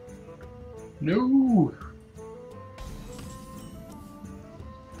 No!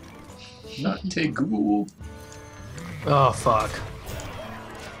 Not Tegul. Oh, fuck.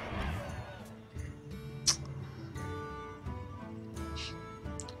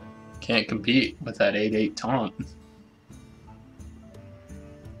 Can't compete with that 8/8 taunt.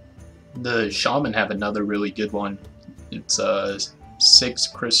 The Shaman have another really good one. It's 6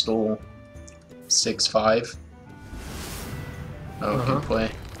 crystal, 6/5. Oh, good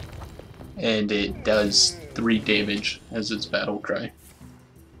play. and it does 3 damage as its battle cry.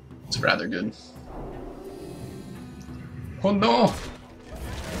 It's rather good. Oh no!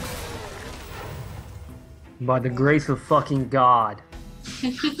 By the grace of fucking God. For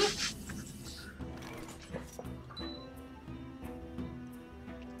the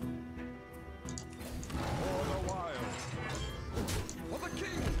wild. For the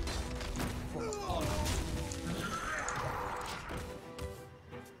king. For honor.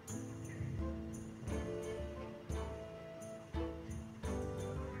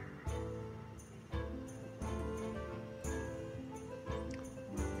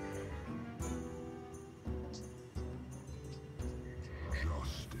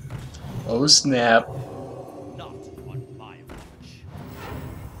 Oh snap. Not on my watch.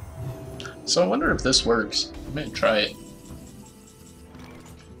 So I wonder if this works. I'm gonna try it.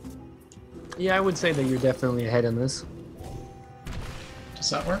 Yeah, I would say that you're definitely ahead in this. Does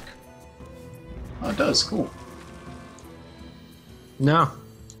that work? Oh, it does. Cool. No.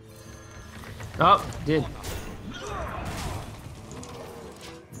 Oh, did.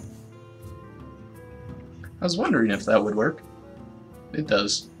 I was wondering if that would work. It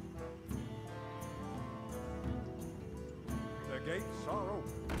does. The gates are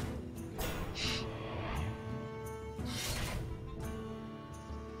open.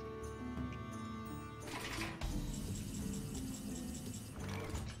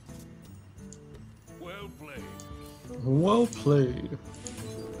 Well played. Well played.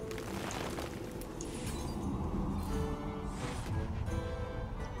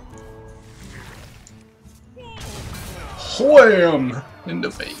 Wham! In the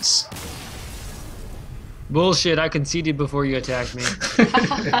face. Bullshit, I conceded before you attacked me.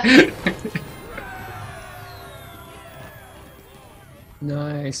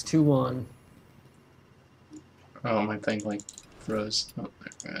 Nice, 2-1. Oh, my thing like froze. Oh,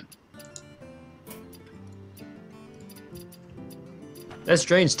 there. That's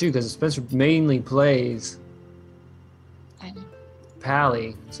strange too, because Spencer mainly plays I know.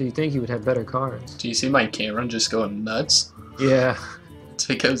 Pally, so you think he would have better cards. Do you see my camera just going nuts? Yeah. It's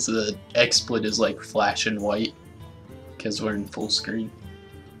because the XSplit is like flashing white because we're in full screen.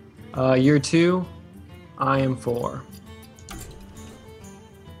 Year 2, I am 4.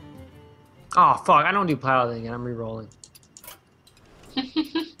 Oh fuck, I don't do Pally again, I'm re-rolling.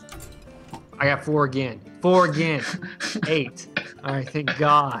 I got 4 again. 4 again. 8. Alright, thank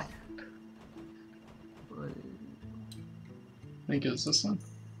God. I think it's this one.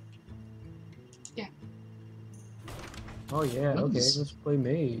 Oh yeah, okay, Nice. let's play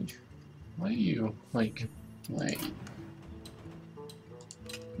Mage. Why are you like wait?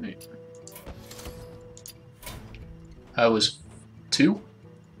 I was 2?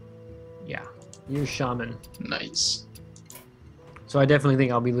 Yeah, you're Shaman. Nice. So I definitely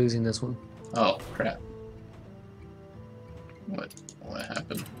think I'll be losing this one. Oh crap. What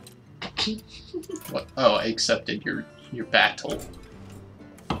happened? What? Oh, I accepted your battle.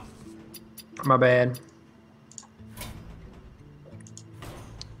 My bad.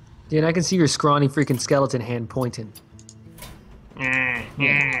 Dude, I can see your scrawny freaking skeleton hand pointing.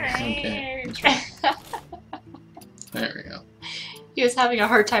 Okay. That's right. There we go. He was having a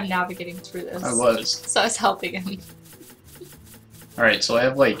hard time navigating through this. I was. So I was helping him. Alright, so I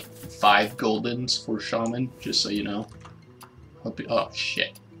have like 5 goldens for Shaman, just so you know. Hope you, oh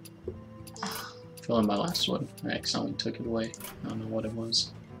shit. Filling my last one. I accidentally took it away. I don't know what it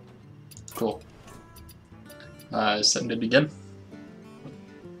was. Cool. Send it again.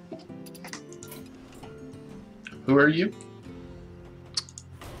 Who are you?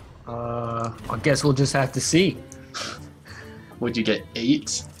 I guess we'll just have to see. Would you get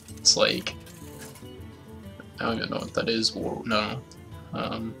 8? It's like I don't even know what that is. Whoa, no.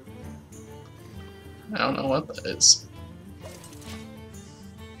 I don't know what that is.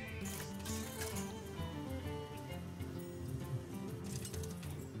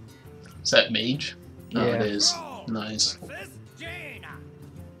 Is that mage? No, Yeah. it is. Nice.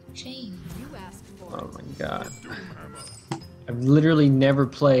 Jane. You asked for Oh my god. I've literally never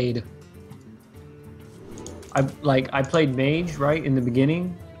played. I played Mage right in the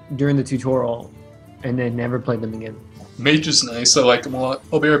beginning during the tutorial, and then never played them again. Mage is nice. I like them a lot.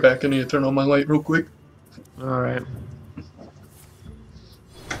 I'll be right back. I need to turn on my light real quick. All right.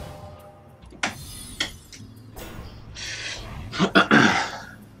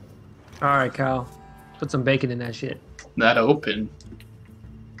 All right, Kyle. Put some bacon in that shit. Not open.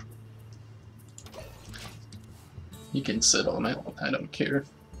 You can sit on it. I don't care.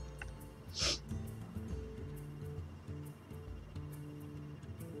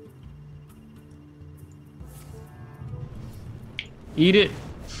 Eat it.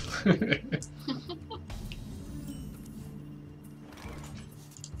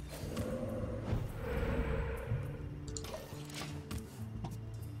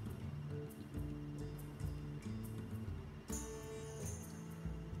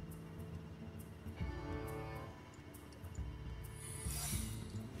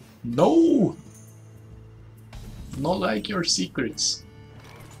 No! Not like your secrets.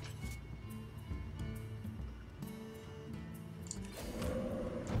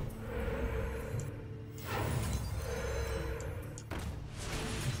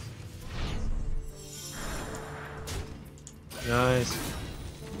 Nice.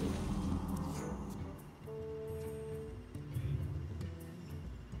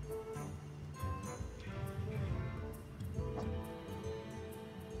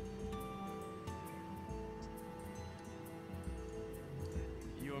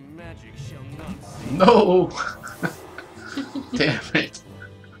 Your magic shall not see. No! Damn it.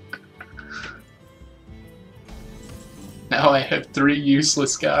 Now I have 3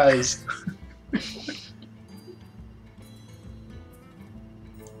 useless guys.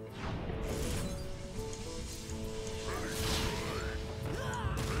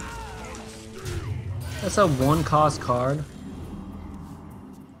 That's a 1-cost card.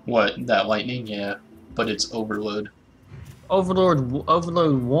 What? That lightning? Yeah. But it's overload. Overload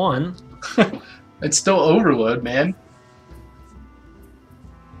 1. It's still overload, man.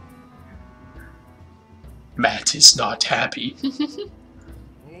 Matt is not happy.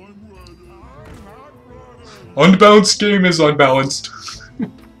 Unbalanced game is unbalanced.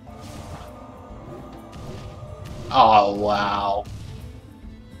 Oh, wow.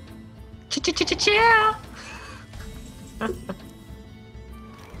 Cha-cha-cha-cha-cha! Pass me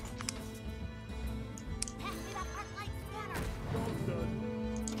that arc-light scanner.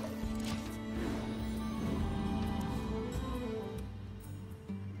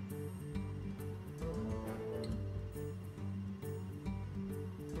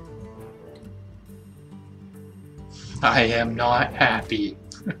 I am not happy.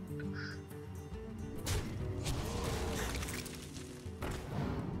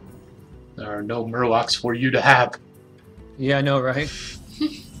 There are no Murlocs for you to have. Yeah, I know, right?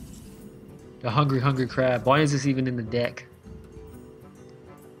 The hungry, hungry crab. Why is this even in the deck?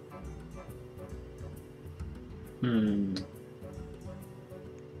 Hmm.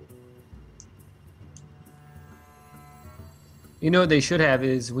 You know what they should have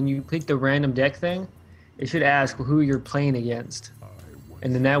is when you click the random deck thing, it should ask who you're playing against.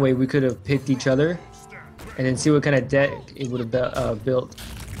 And then that way we could have picked each other and then see what kind of deck it would have built.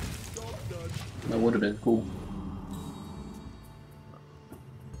 That would have been cool.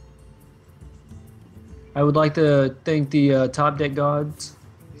 I would like to thank the top deck gods.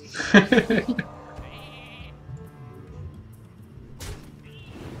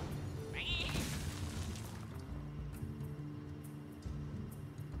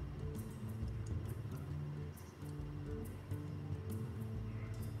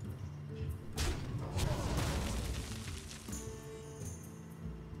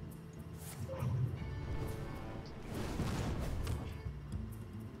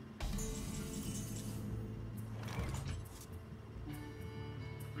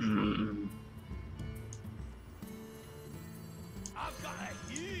 Mm. I've got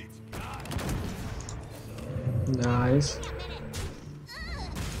a huge gun. Nice.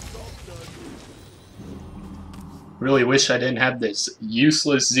 Really wish I didn't have this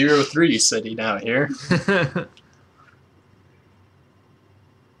useless 0-3 sitting out here.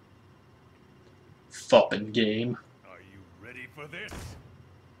 Fucking game. Are you ready for this?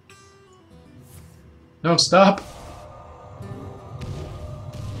 No, stop.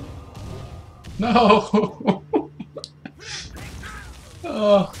 No.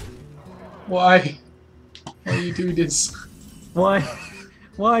 Oh, why? Why do you do this? Why?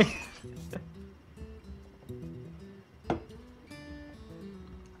 Why?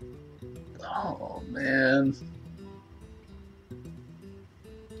 Oh man.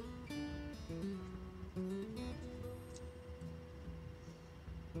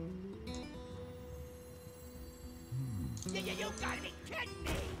 You gotta be kidding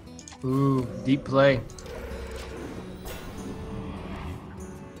me! Ooh, deep play.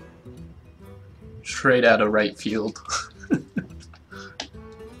 Straight out of right field.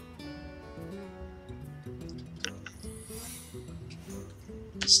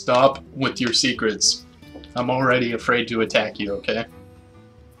 Stop with your secrets. I'm already afraid to attack you, okay?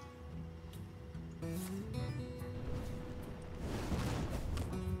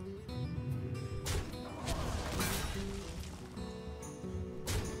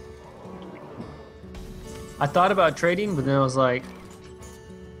 I thought about trading, but then I was like,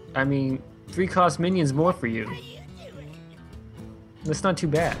 I mean, 3 cost minions more for you. That's not too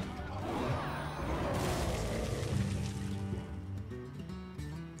bad.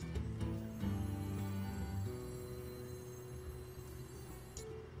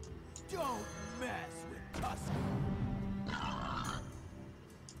 Don't mess with Tusk.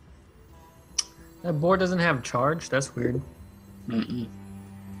 That board doesn't have charge? That's weird. Mm-mm.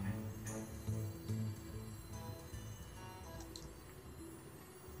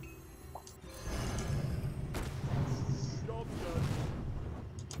 Job done.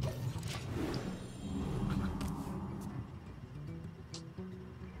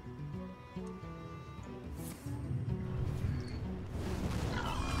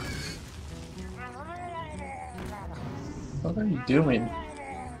 What are you doing?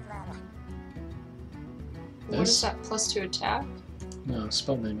 What is This? that? +2 attack? No,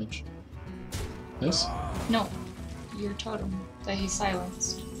 spell damage. This? No. Your totem that he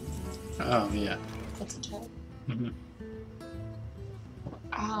silenced. Oh, yeah. That's attack. Mm-hmm.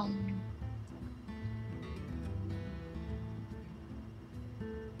 Um.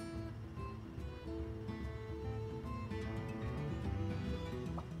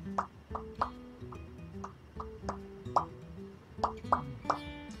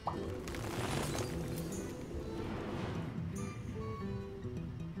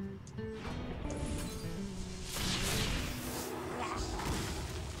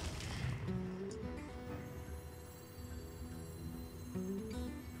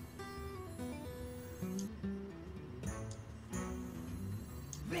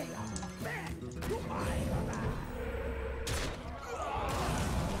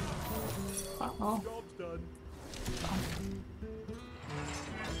 Oh. Job's done.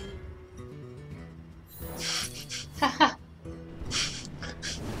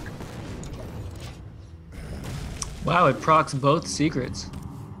 Wow, it procs both secrets.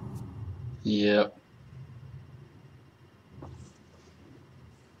 Yep.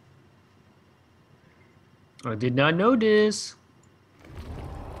 I did not know this.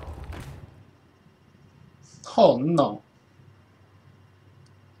 Oh, no.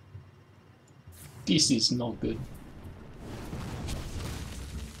 This is no good.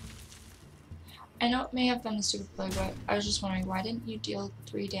 I know it may have been a stupid play, but I was just wondering, why didn't you deal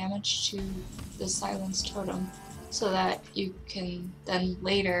 3 damage to the silenced totem so that you can then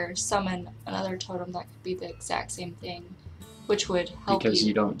later summon another totem that could be the exact same thing, which would help Because you.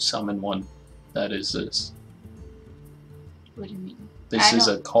 you don't summon one. That is this. What do you mean? This I is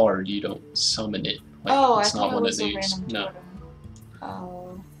know- a card, you don't summon it. Like, Oh, I it's not thought it one was of a these. random No. totem.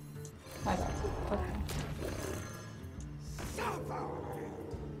 Oh, my bad. Okay.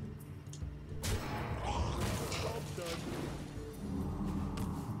 Job's done.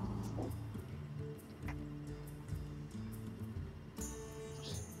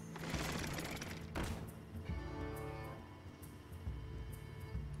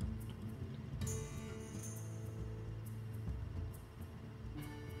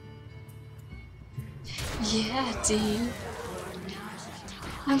 Yeah, dude.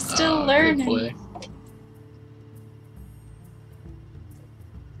 I'm still Good learning. play.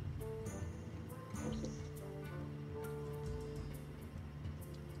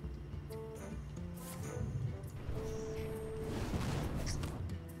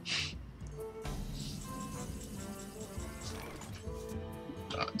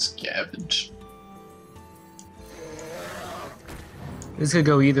 Oh, it's garbage. This could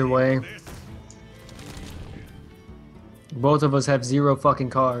go either way. Both of us have 0 fucking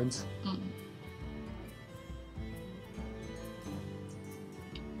cards. Mm.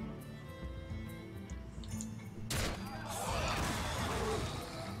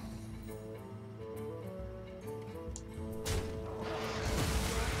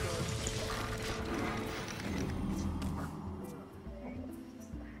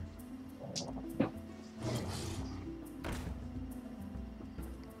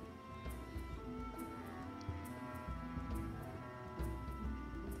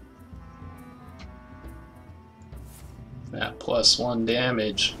 That +1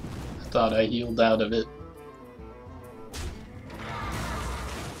 damage. I thought I healed out of it.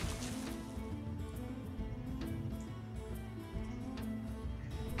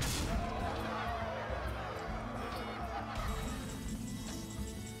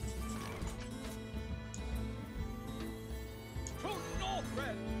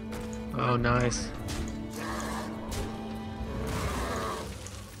 Oh, nice.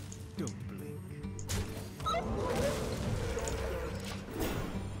 Don't blink.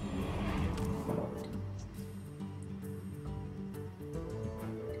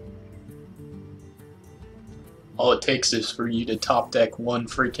 All it takes is for you to top deck one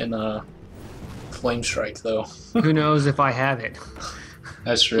freaking flame strike, though. Who knows if I have it?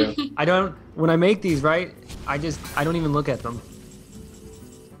 That's true. I don't. When I make these, right? I don't even look at them.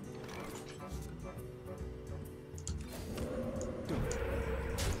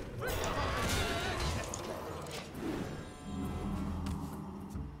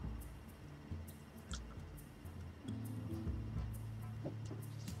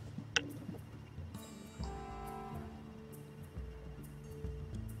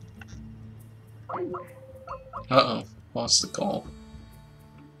 Uh-oh. Lost the call.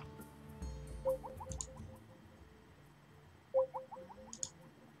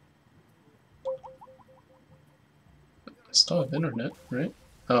 I still have internet, right?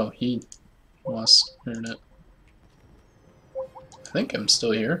 Oh, he lost internet. I think I'm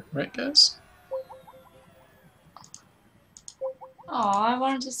still here, right guys? Aw, I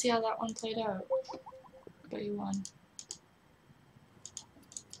wanted to see how that one played out. But you won.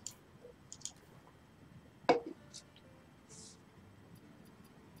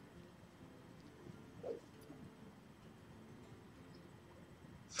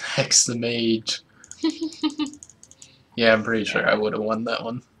 Hex the mage. Yeah, I'm pretty sure I would have won that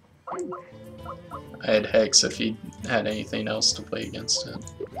one. I had Hex if he had anything else to play against it.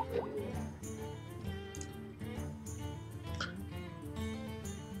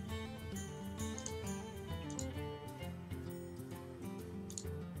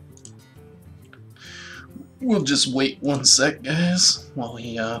 We'll just wait 1 sec, guys, while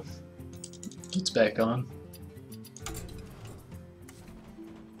he gets back on.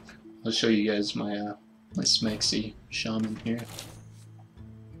 I'll show you guys my my Smexy shaman here.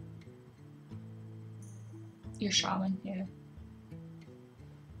 Your shaman here.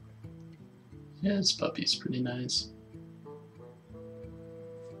 Yeah, this puppy's pretty nice.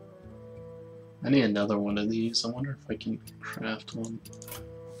 I need another one of these. I wonder if I can craft one.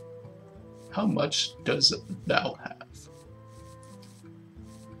 How much does thou have?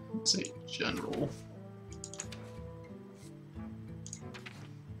 Let's say general.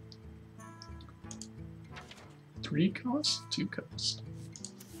 Three cost? 2 cost.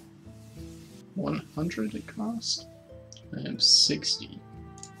 100 it cost? I have 60.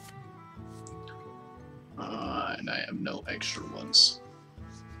 And I have no extra ones.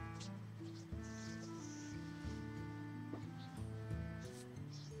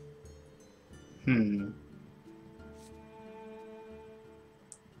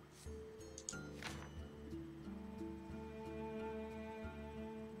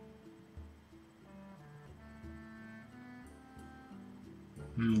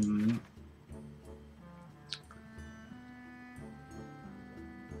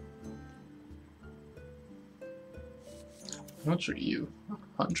 How much are you?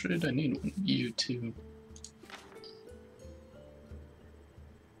 100? I need one. You too.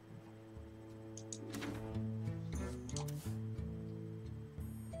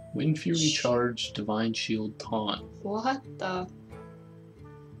 Wind Fury Charge, Divine Shield, Taunt. What the?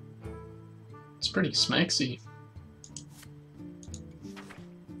 It's pretty smexy.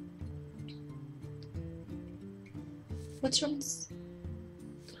 Which one's?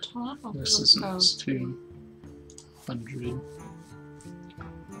 Oh, This is nice too. 100.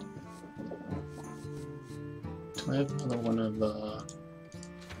 Do I have another one of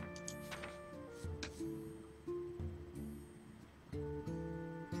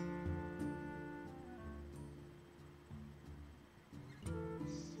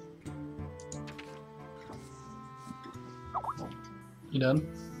You done?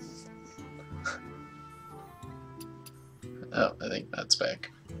 Oh, I think that's back.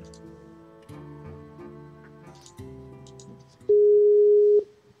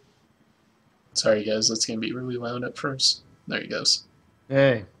 Sorry guys, that's gonna be really loud at first. There he goes.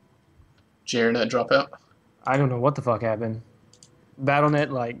 Hey, Did your internet drop out? I don't know what the fuck happened. BattleNet,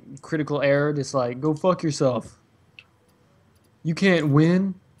 like, critical error, just like, go fuck yourself. You can't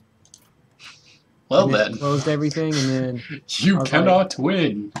win. Well And it then. closed everything, and then You cannot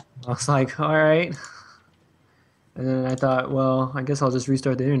win. I was like, all right. And then I thought, well, I guess I'll just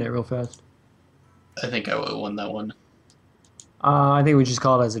restart the internet real fast. I think I would have won that one. I think we just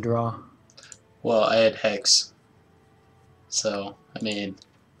call it as a draw. Well, I had Hex. So, I mean,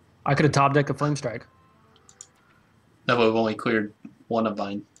 I could have top decked a Flame Strike. that would have only cleared one of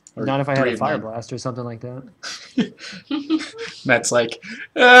mine. Or Not if I had 3 a of Fire mine. Blast or something like that. Matt's like,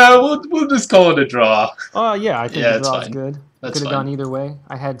 we'll just call it a draw. Oh, yeah, I think Yeah, the it's draw's fine. good. That's Could have fine. gone either way.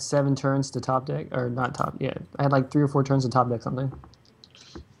 I had 7 turns to top deck, or not top, yeah. I had like 3 or 4 turns to top deck something.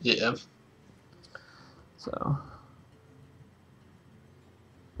 Yeah. So.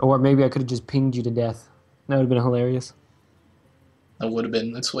 Or maybe I could have just pinged you to death. That would have been hilarious. That would have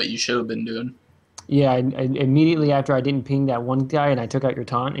been. That's what you should have been doing. Yeah, I immediately after I didn't ping that one guy and I took out your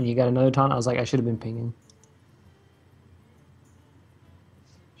taunt and you got another taunt, I was like, I should have been pinging.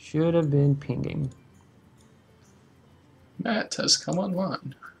 Should have been pinging. Matt has come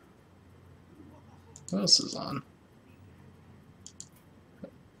online. What else is on?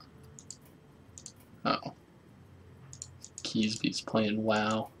 Oh. Keysby's playing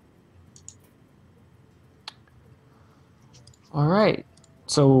WoW. Alright.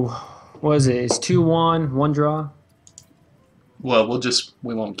 So, what is it? It's 2-1, 1 draw? Well,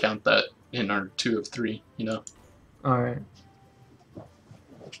 we won't count that in our 2 of 3, you know? Alright.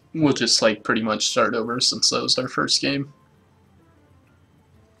 We'll just, like, pretty much start over since that was our first game.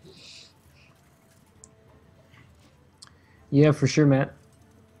 Yeah, for sure, Matt.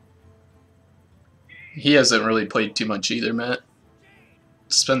 He hasn't really played too much either, Matt.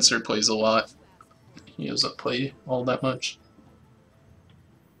 Spencer plays a lot. He doesn't play all that much.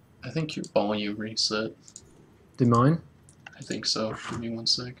 I think your volume reset. Did mine? I think so. Give me 1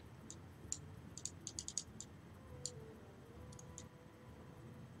 sec.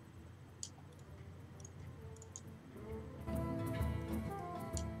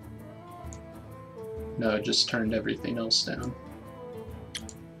 No, it just turned everything else down.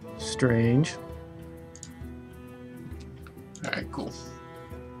 Strange. Alright, cool.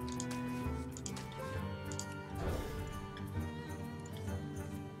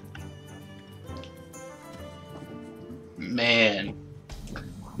 Man.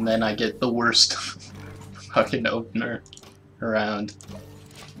 And then I get the worst fucking opener around.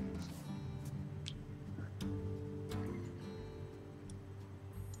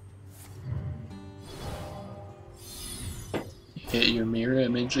 Hit your mirror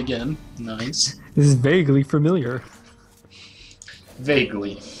image again. Nice. This is vaguely familiar.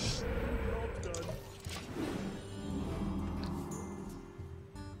 Vaguely.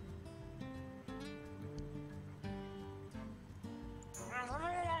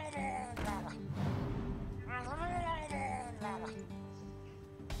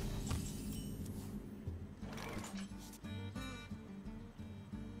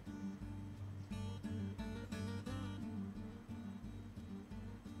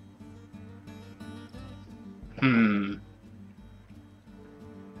 Hmm.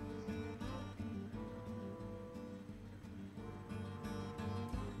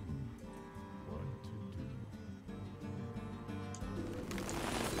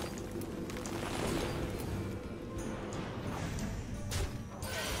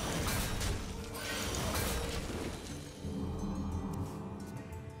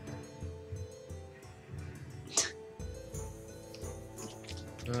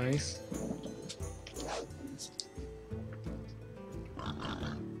 Nice.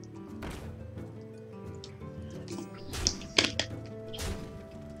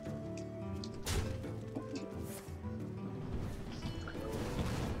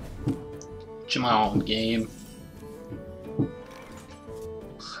 Come on, game.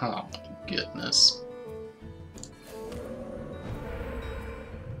 Oh my goodness.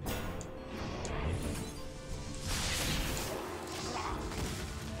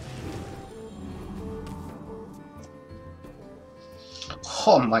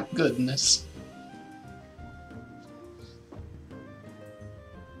 Oh my goodness.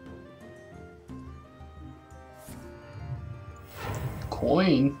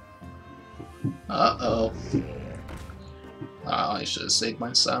 Coin. Uh-oh. Oh, I should have saved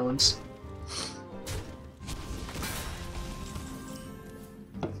my silence.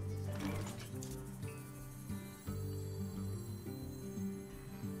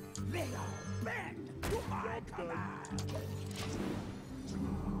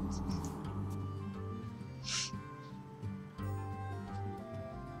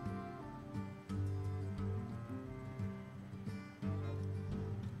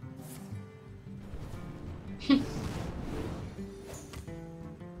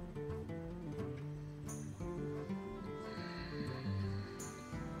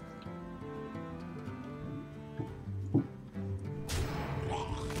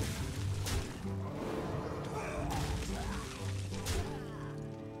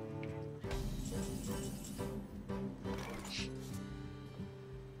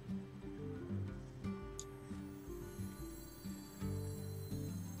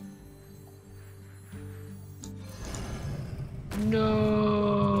 No.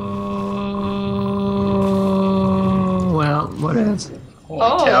 Well, what is? Holy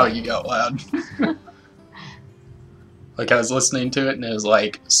Oh. cow, you got loud. Like I was listening to it and it was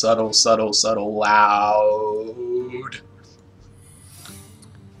like subtle, subtle, subtle, loud.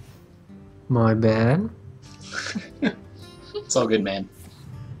 My bad. It's all good, man.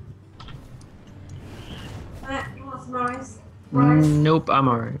 Matt, you want some rice? Nope, I'm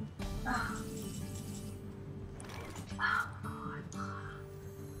alright.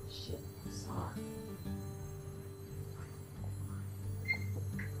 Shit, I'm sorry.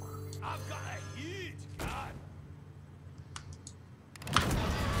 I've got a huge gun.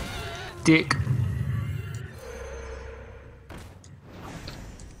 Dick.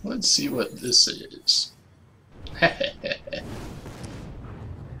 Let's see what this is.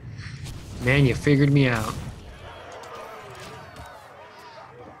 Man, you figured me out.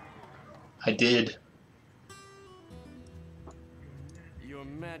 I did. Your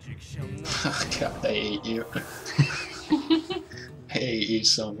magic shall not. Oh, God, I hate you. I hate you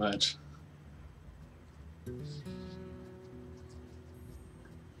so much.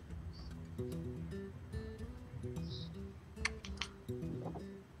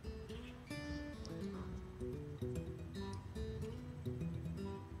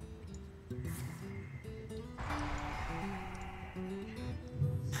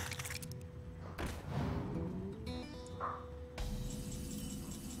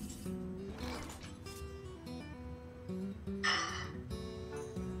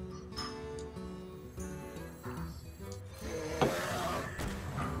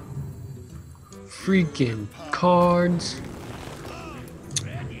 Freaking cards. I'm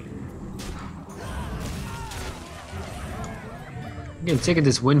getting sick of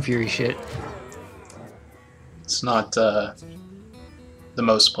this Wind Fury shit. It's not the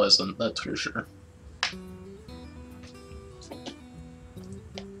most pleasant, that's for sure.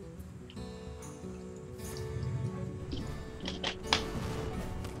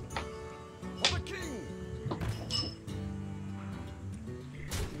 For the king.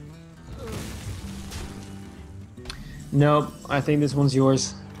 Nope, I think this one's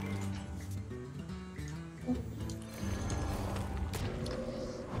yours.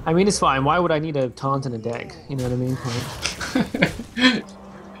 I mean, it's fine. Why would I need a taunt in a deck? You know what I mean? Like,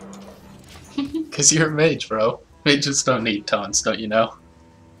 Because you're a mage, bro. Mages don't need taunts, don't you know?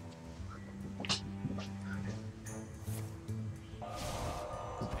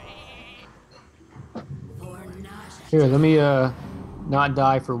 here, let me not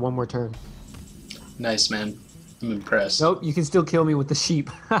die for one more turn. Nice, man. I'm impressed. Nope, you can still kill me with the sheep.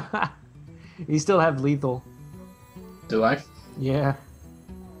 You still have lethal. Do I? Yeah.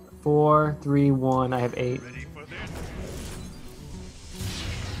 4, 3, 1. I have 8. Ready for this?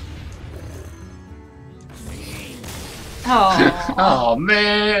 Oh. Oh,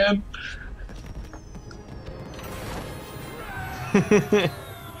 man!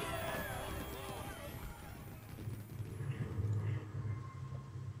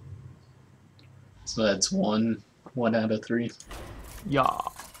 So that's one out of 3. Yeah.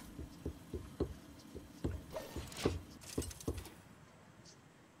 I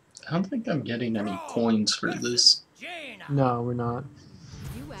don't think I'm getting any coins for this. No, we're not.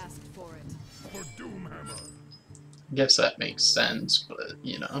 You asked for it. For Doomhammer. I guess that makes sense, but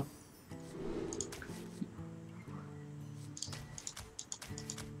you know.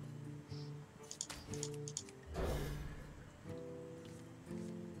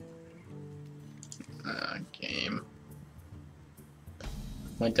 Game.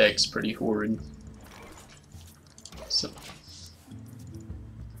 My deck's pretty horrid. So.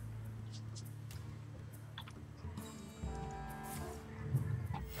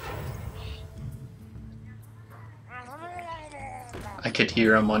 I could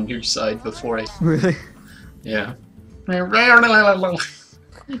hear him on your side before I. Really? Yeah.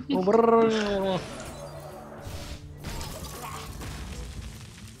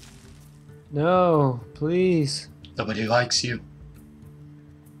 No, please. Nobody likes you.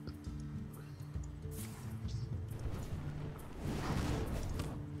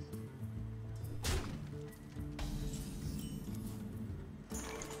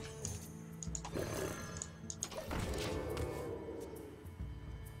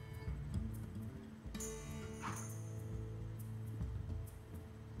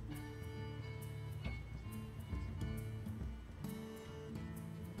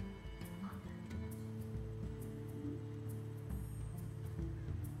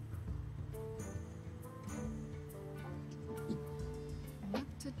 What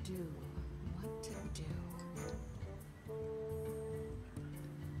to do? What to do?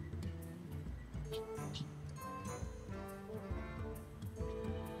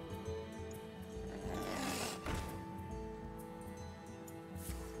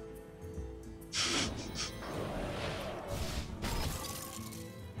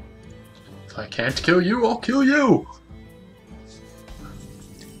 If I can't kill you, I'll kill you.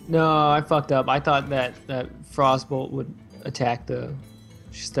 No, I fucked up. I thought that Frostbolt would attack the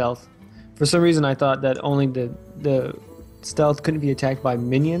stealth. For some reason, I thought that only the stealth couldn't be attacked by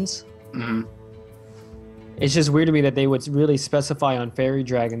minions. Mm-hmm. It's just weird to me that they would really specify on Fairy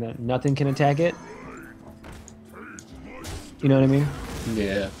Dragon that nothing can attack it. You know what I mean?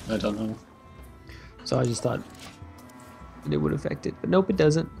 Yeah, I don't know. So I just thought it would affect it, but nope, it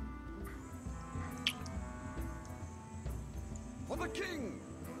doesn't. For the king.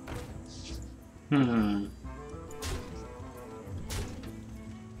 Hmm.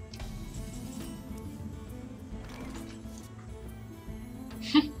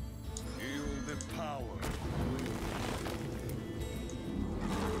 Feel the power.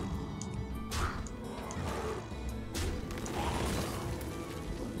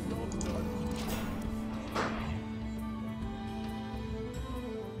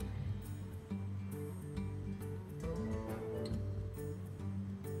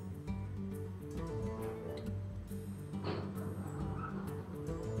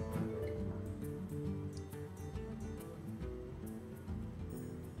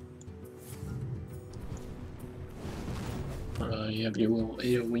 You have your little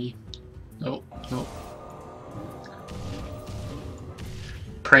AoE. Nope, nope.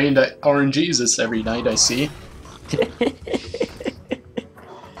 Praying to RNGs every night, I see.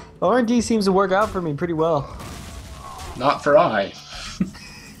 RNG seems to work out for me pretty well. Not for I.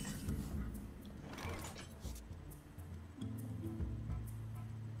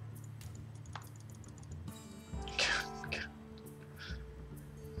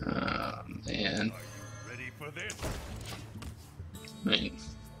 Oh, man. Ready for this? I mean,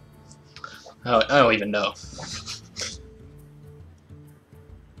 I don't even know.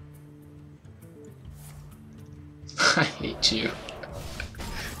 I hate you.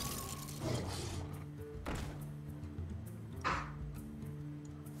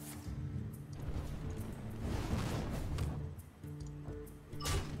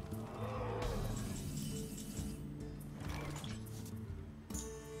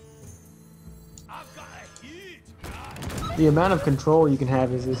 I've got a heat. The amount of control you can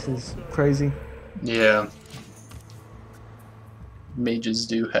have is crazy. Yeah. Mages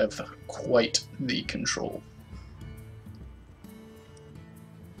do have quite the control.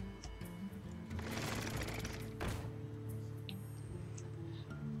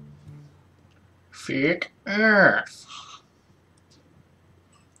 Fake Earth.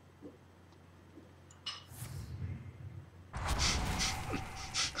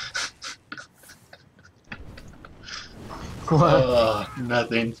 What?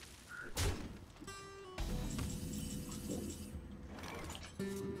 Nothing.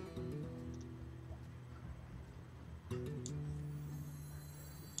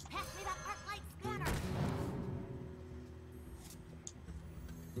 Pass me that arc light scanner.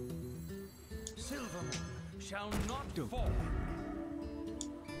 Silverman shall not fall.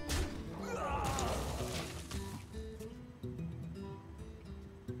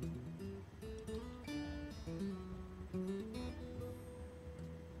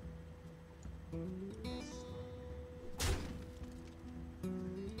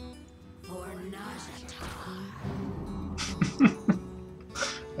 For Nazata.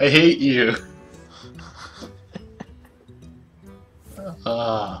 I hate you.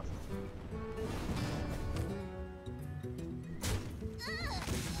 Ah.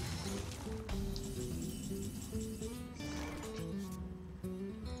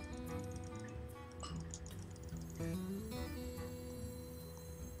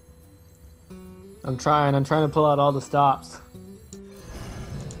 I'm trying to pull out all the stops.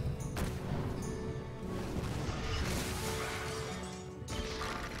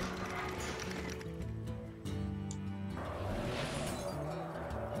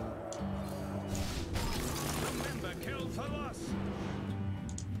 Remember, kill Thalas.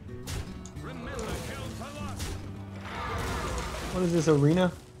 Remember, kill Thalas. What is this,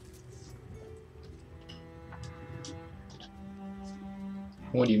 arena?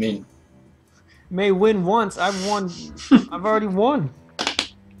 What do you mean? May win once. I've won. I've already won.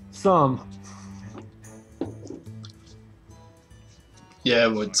 Some.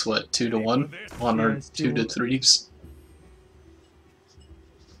 Yeah, it's what, 2 to 1 on Yeah, our it's 2 to 3s.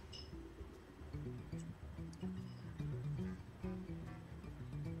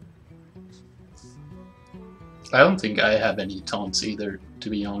 I don't think I have any taunts either, to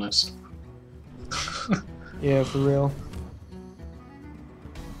be honest. Yeah, for real.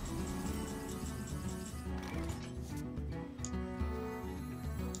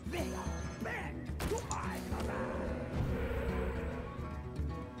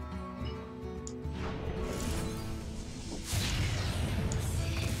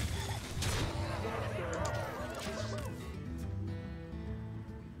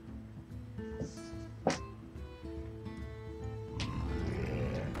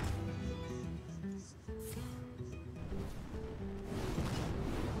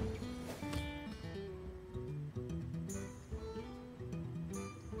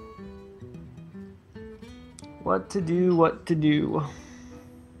 What to do, what to do.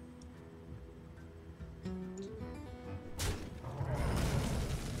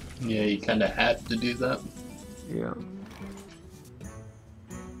 Yeah, you kind of had to do that. Yeah.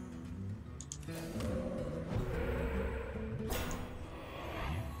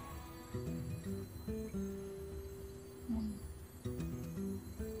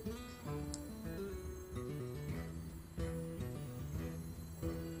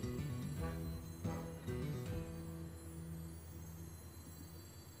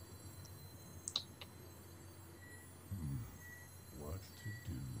 What to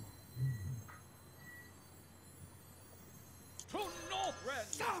do? To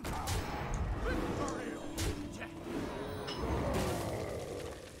Northrend! Victory!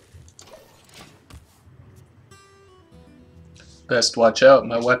 Best watch out,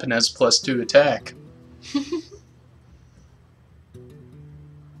 my weapon has +2 attack.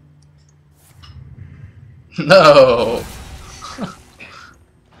 No!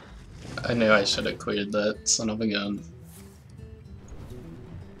 I knew I should have cleared that son of a gun.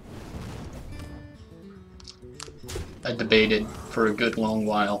 I debated for a good long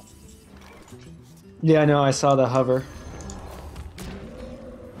while. Yeah, I know, I saw the hover.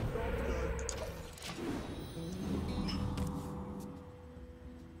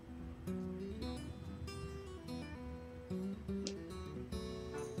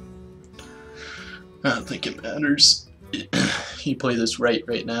 I don't think it matters. You play this right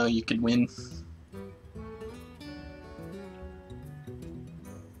now, you could win.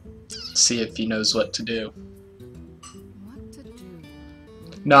 See if he knows what to do. What to do?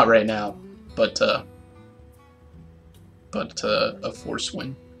 Not right now, but a force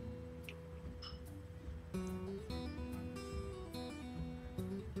win.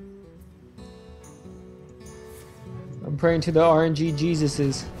 I'm praying to the RNG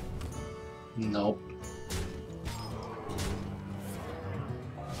Jesuses. Nope.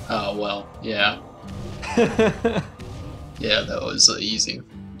 Oh well, yeah. Yeah, that was an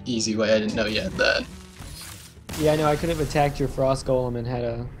easy way. I didn't know you had that. Yeah, I know, I could have attacked your Frost Golem and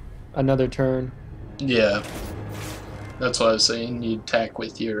had another turn. Yeah. That's what I was saying. You attack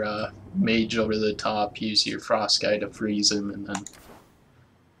with your mage over the top, use your frost guy to freeze him, and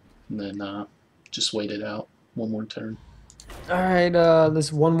then just wait it out. One more turn. Alright,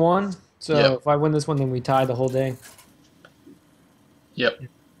 this 1-1. So Yep. if I win this one, then we tie the whole day. Yep.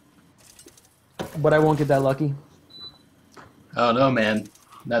 But I won't get that lucky. I don't know, man.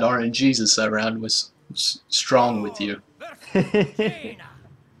 That RNGesus that round was strong with you. You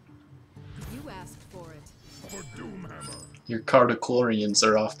asked for it. For Doomhammer. Your Cardichlorians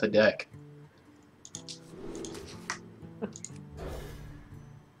are off the deck.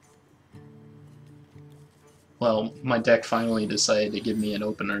 Well, my deck finally decided to give me an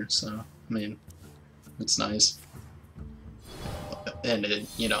opener, so, I mean, it's nice. And it,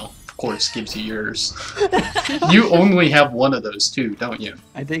 you know, of course, gives you yours. You only have one of those too, don't you?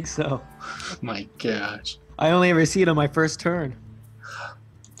 I think so. My gosh. I only ever see it on my first turn.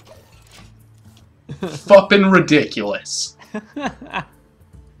 Fucking ridiculous.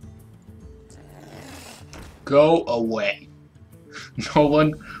 Go away. No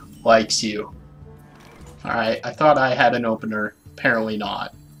one likes you. Alright, I thought I had an opener. Apparently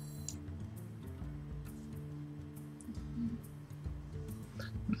not.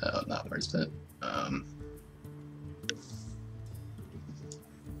 No, not worth it. Don't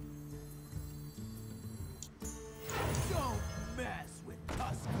mess with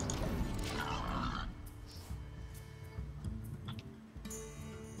Tusk.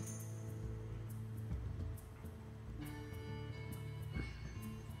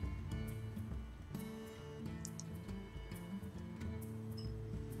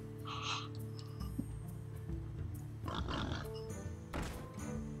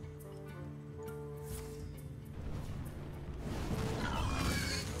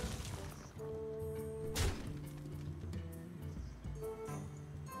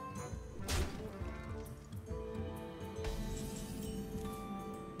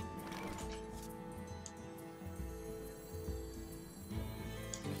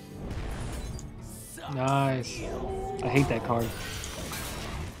 Nice. I hate that card.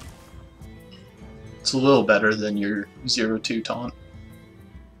 It's a little better than your 0-2 taunt.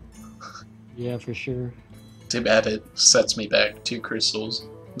 Yeah, for sure. Too bad it sets me back 2 crystals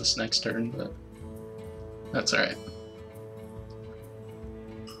this next turn, but that's alright.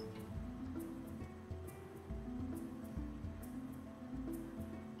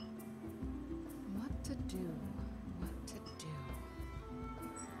 What to do? What to do?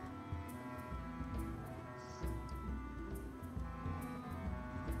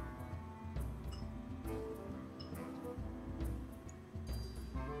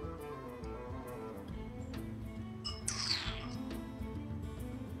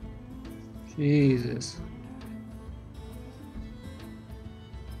 Jesus.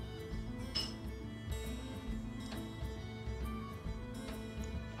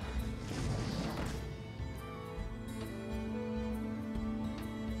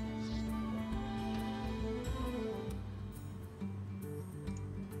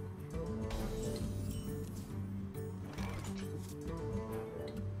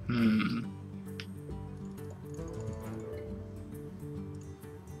 Hmm.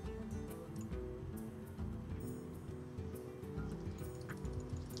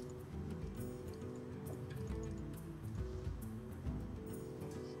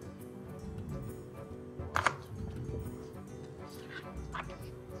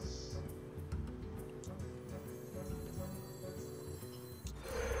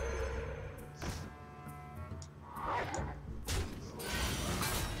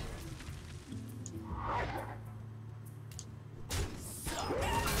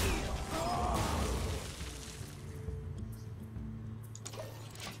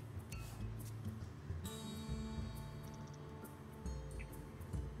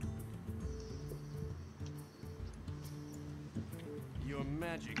 Your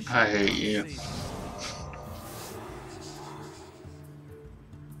magic I hate you.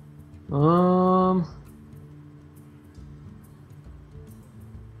 Um.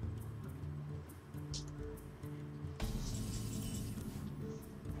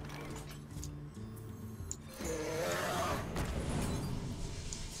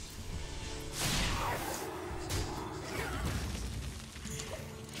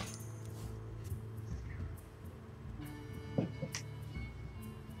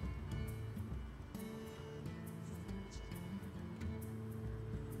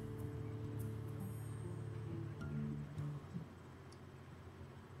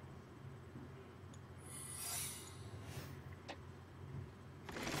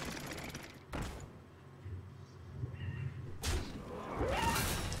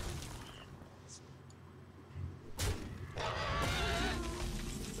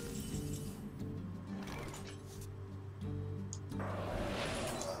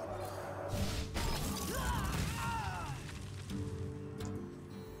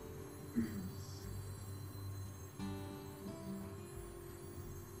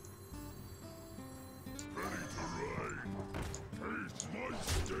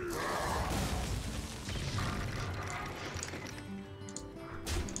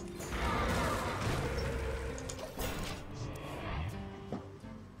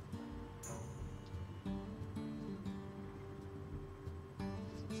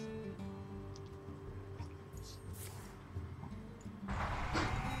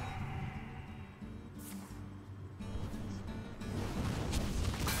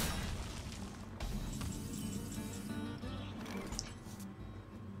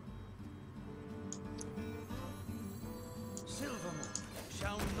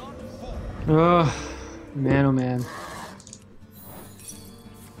 Shall not fall. Oh, man, oh man.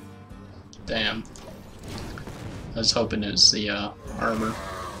 Damn. I was hoping it was the armor.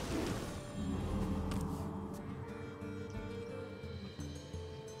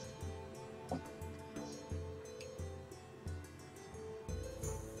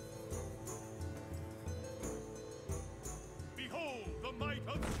 Behold the might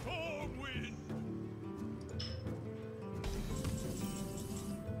of Stormwind.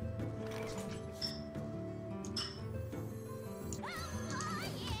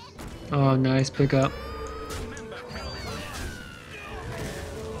 Oh, nice pickup.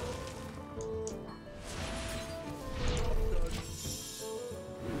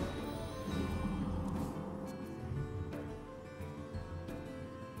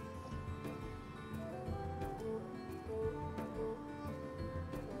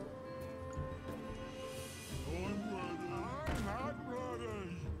 I'm not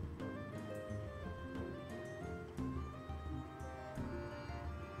ready.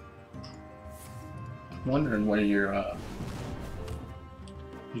 I'm wondering where your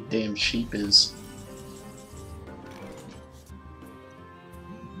damn sheep is.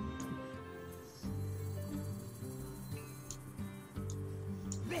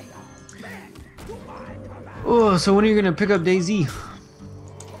 Oh, so when are you gonna pick up DayZ?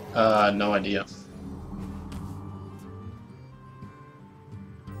 No idea.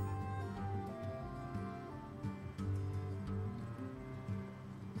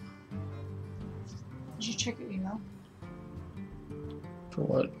 Did you check your email? For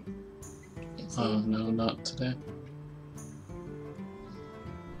what? Oh, no, not today.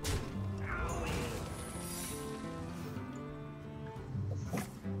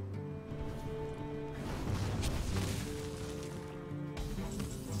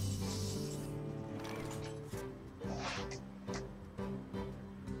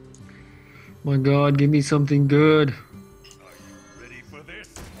 My God, give me something good. Ready for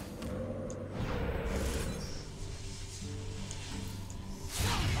this?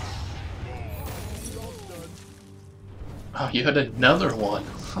 Oh, you had another one.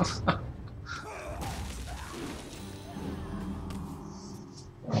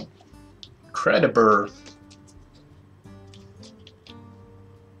 Creditor.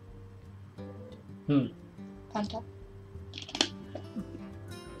 Fanta.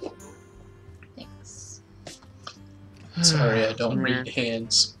 Thanks. Sorry, I don't Man. read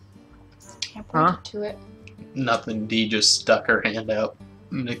hands. I pointed to it. Nothing. Dee just stuck her hand out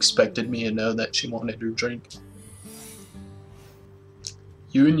and expected me to know that she wanted her drink.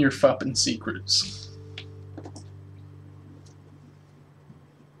 You and your fopping secrets.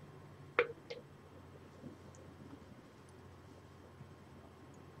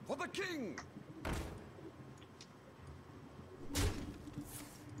 For the king!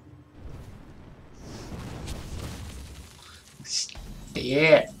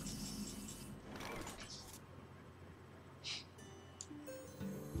 Yeah.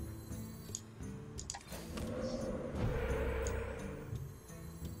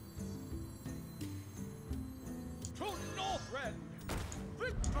 To Northrend!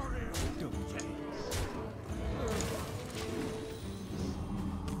 Victory! Doomsday.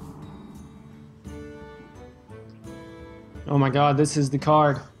 Oh my God, this is the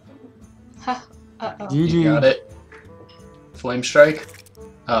card. Ha. Uh-oh. You GG. got it. Flame strike?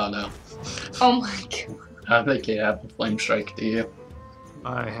 Oh no. Oh my god. I don't think you have a flame strike, do you?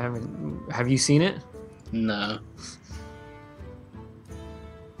 I haven't. Have you seen it? No.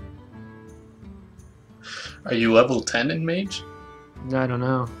 Are you level 10 in mage? I don't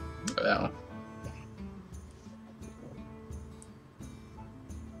know. Oh.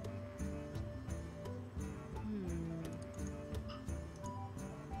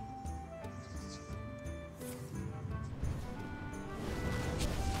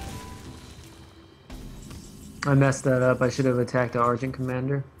 I messed that up. I should have attacked the Argent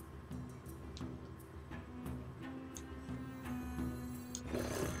Commander.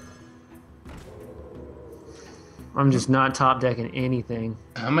 I'm just not top decking anything.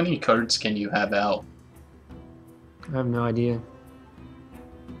 How many cards can you have out? I have no idea.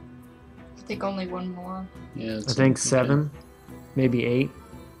 I think only one more. Yeah, I think 7, maybe 8.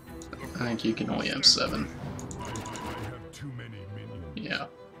 I think you can only have 7. I have too many minions. Yeah.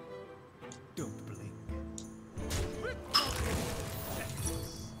 Don't blink.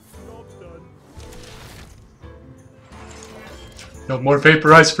 No more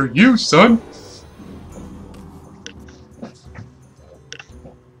vaporize for you, son!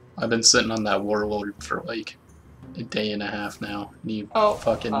 I've been sitting on that Warlord for like a day and a half now. And you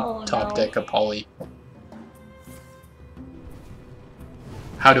fucking top no. deck a poly.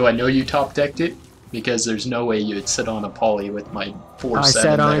 How do I know you top decked it? Because there's no way you would sit on a poly with my 4-7 I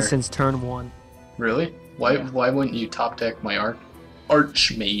sat on there. it since turn 1. Really? Why wouldn't you top deck my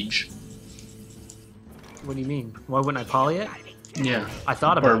Archmage? What do you mean? Why wouldn't I poly it? Yeah. I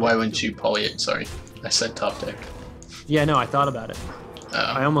thought about Or it. why wouldn't you poly it? Sorry. I said top deck. Yeah, no, I thought about it.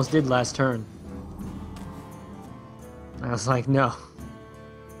 I almost did last turn. I was like, no.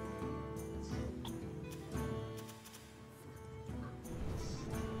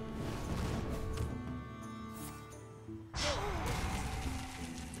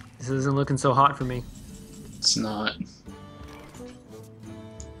 This isn't looking so hot for me. It's not.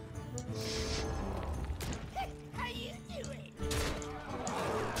 How you doing?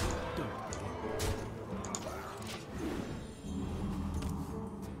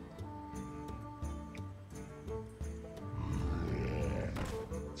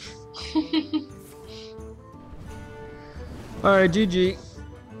 Alright, GG.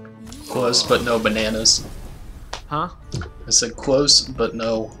 Close, but no bananas. Huh? I said close, but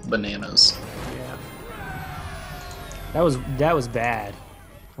no bananas. Yeah. That was bad.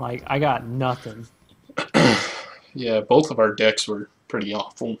 Like, I got nothing. Yeah, both of our decks were pretty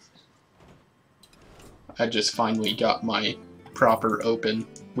awful. I just finally got my proper open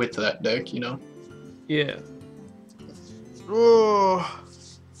with that deck, you know? Yeah.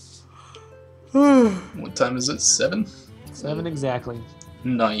 What time is it? 7? 7 exactly.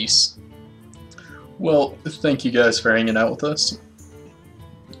 Nice. Well, thank you guys for hanging out with us.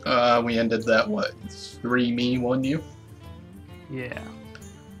 We ended that, what, 3 me, 1 you? Yeah.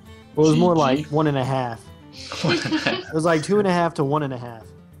 Well, it was more GG. like 1.5. It was like 2.5 to 1.5.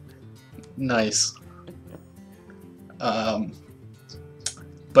 Nice.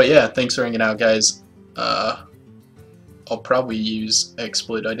 But yeah, thanks for hanging out, guys. I'll probably use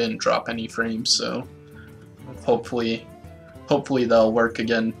XSplit. I didn't drop any frames, so hopefully they'll work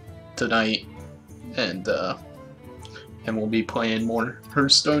again tonight. and we'll be playing more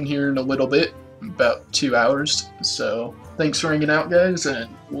Hearthstone here in a little bit, about 2 hours. So thanks for hanging out, guys, and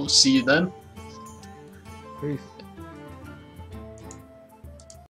we'll see you then. Peace.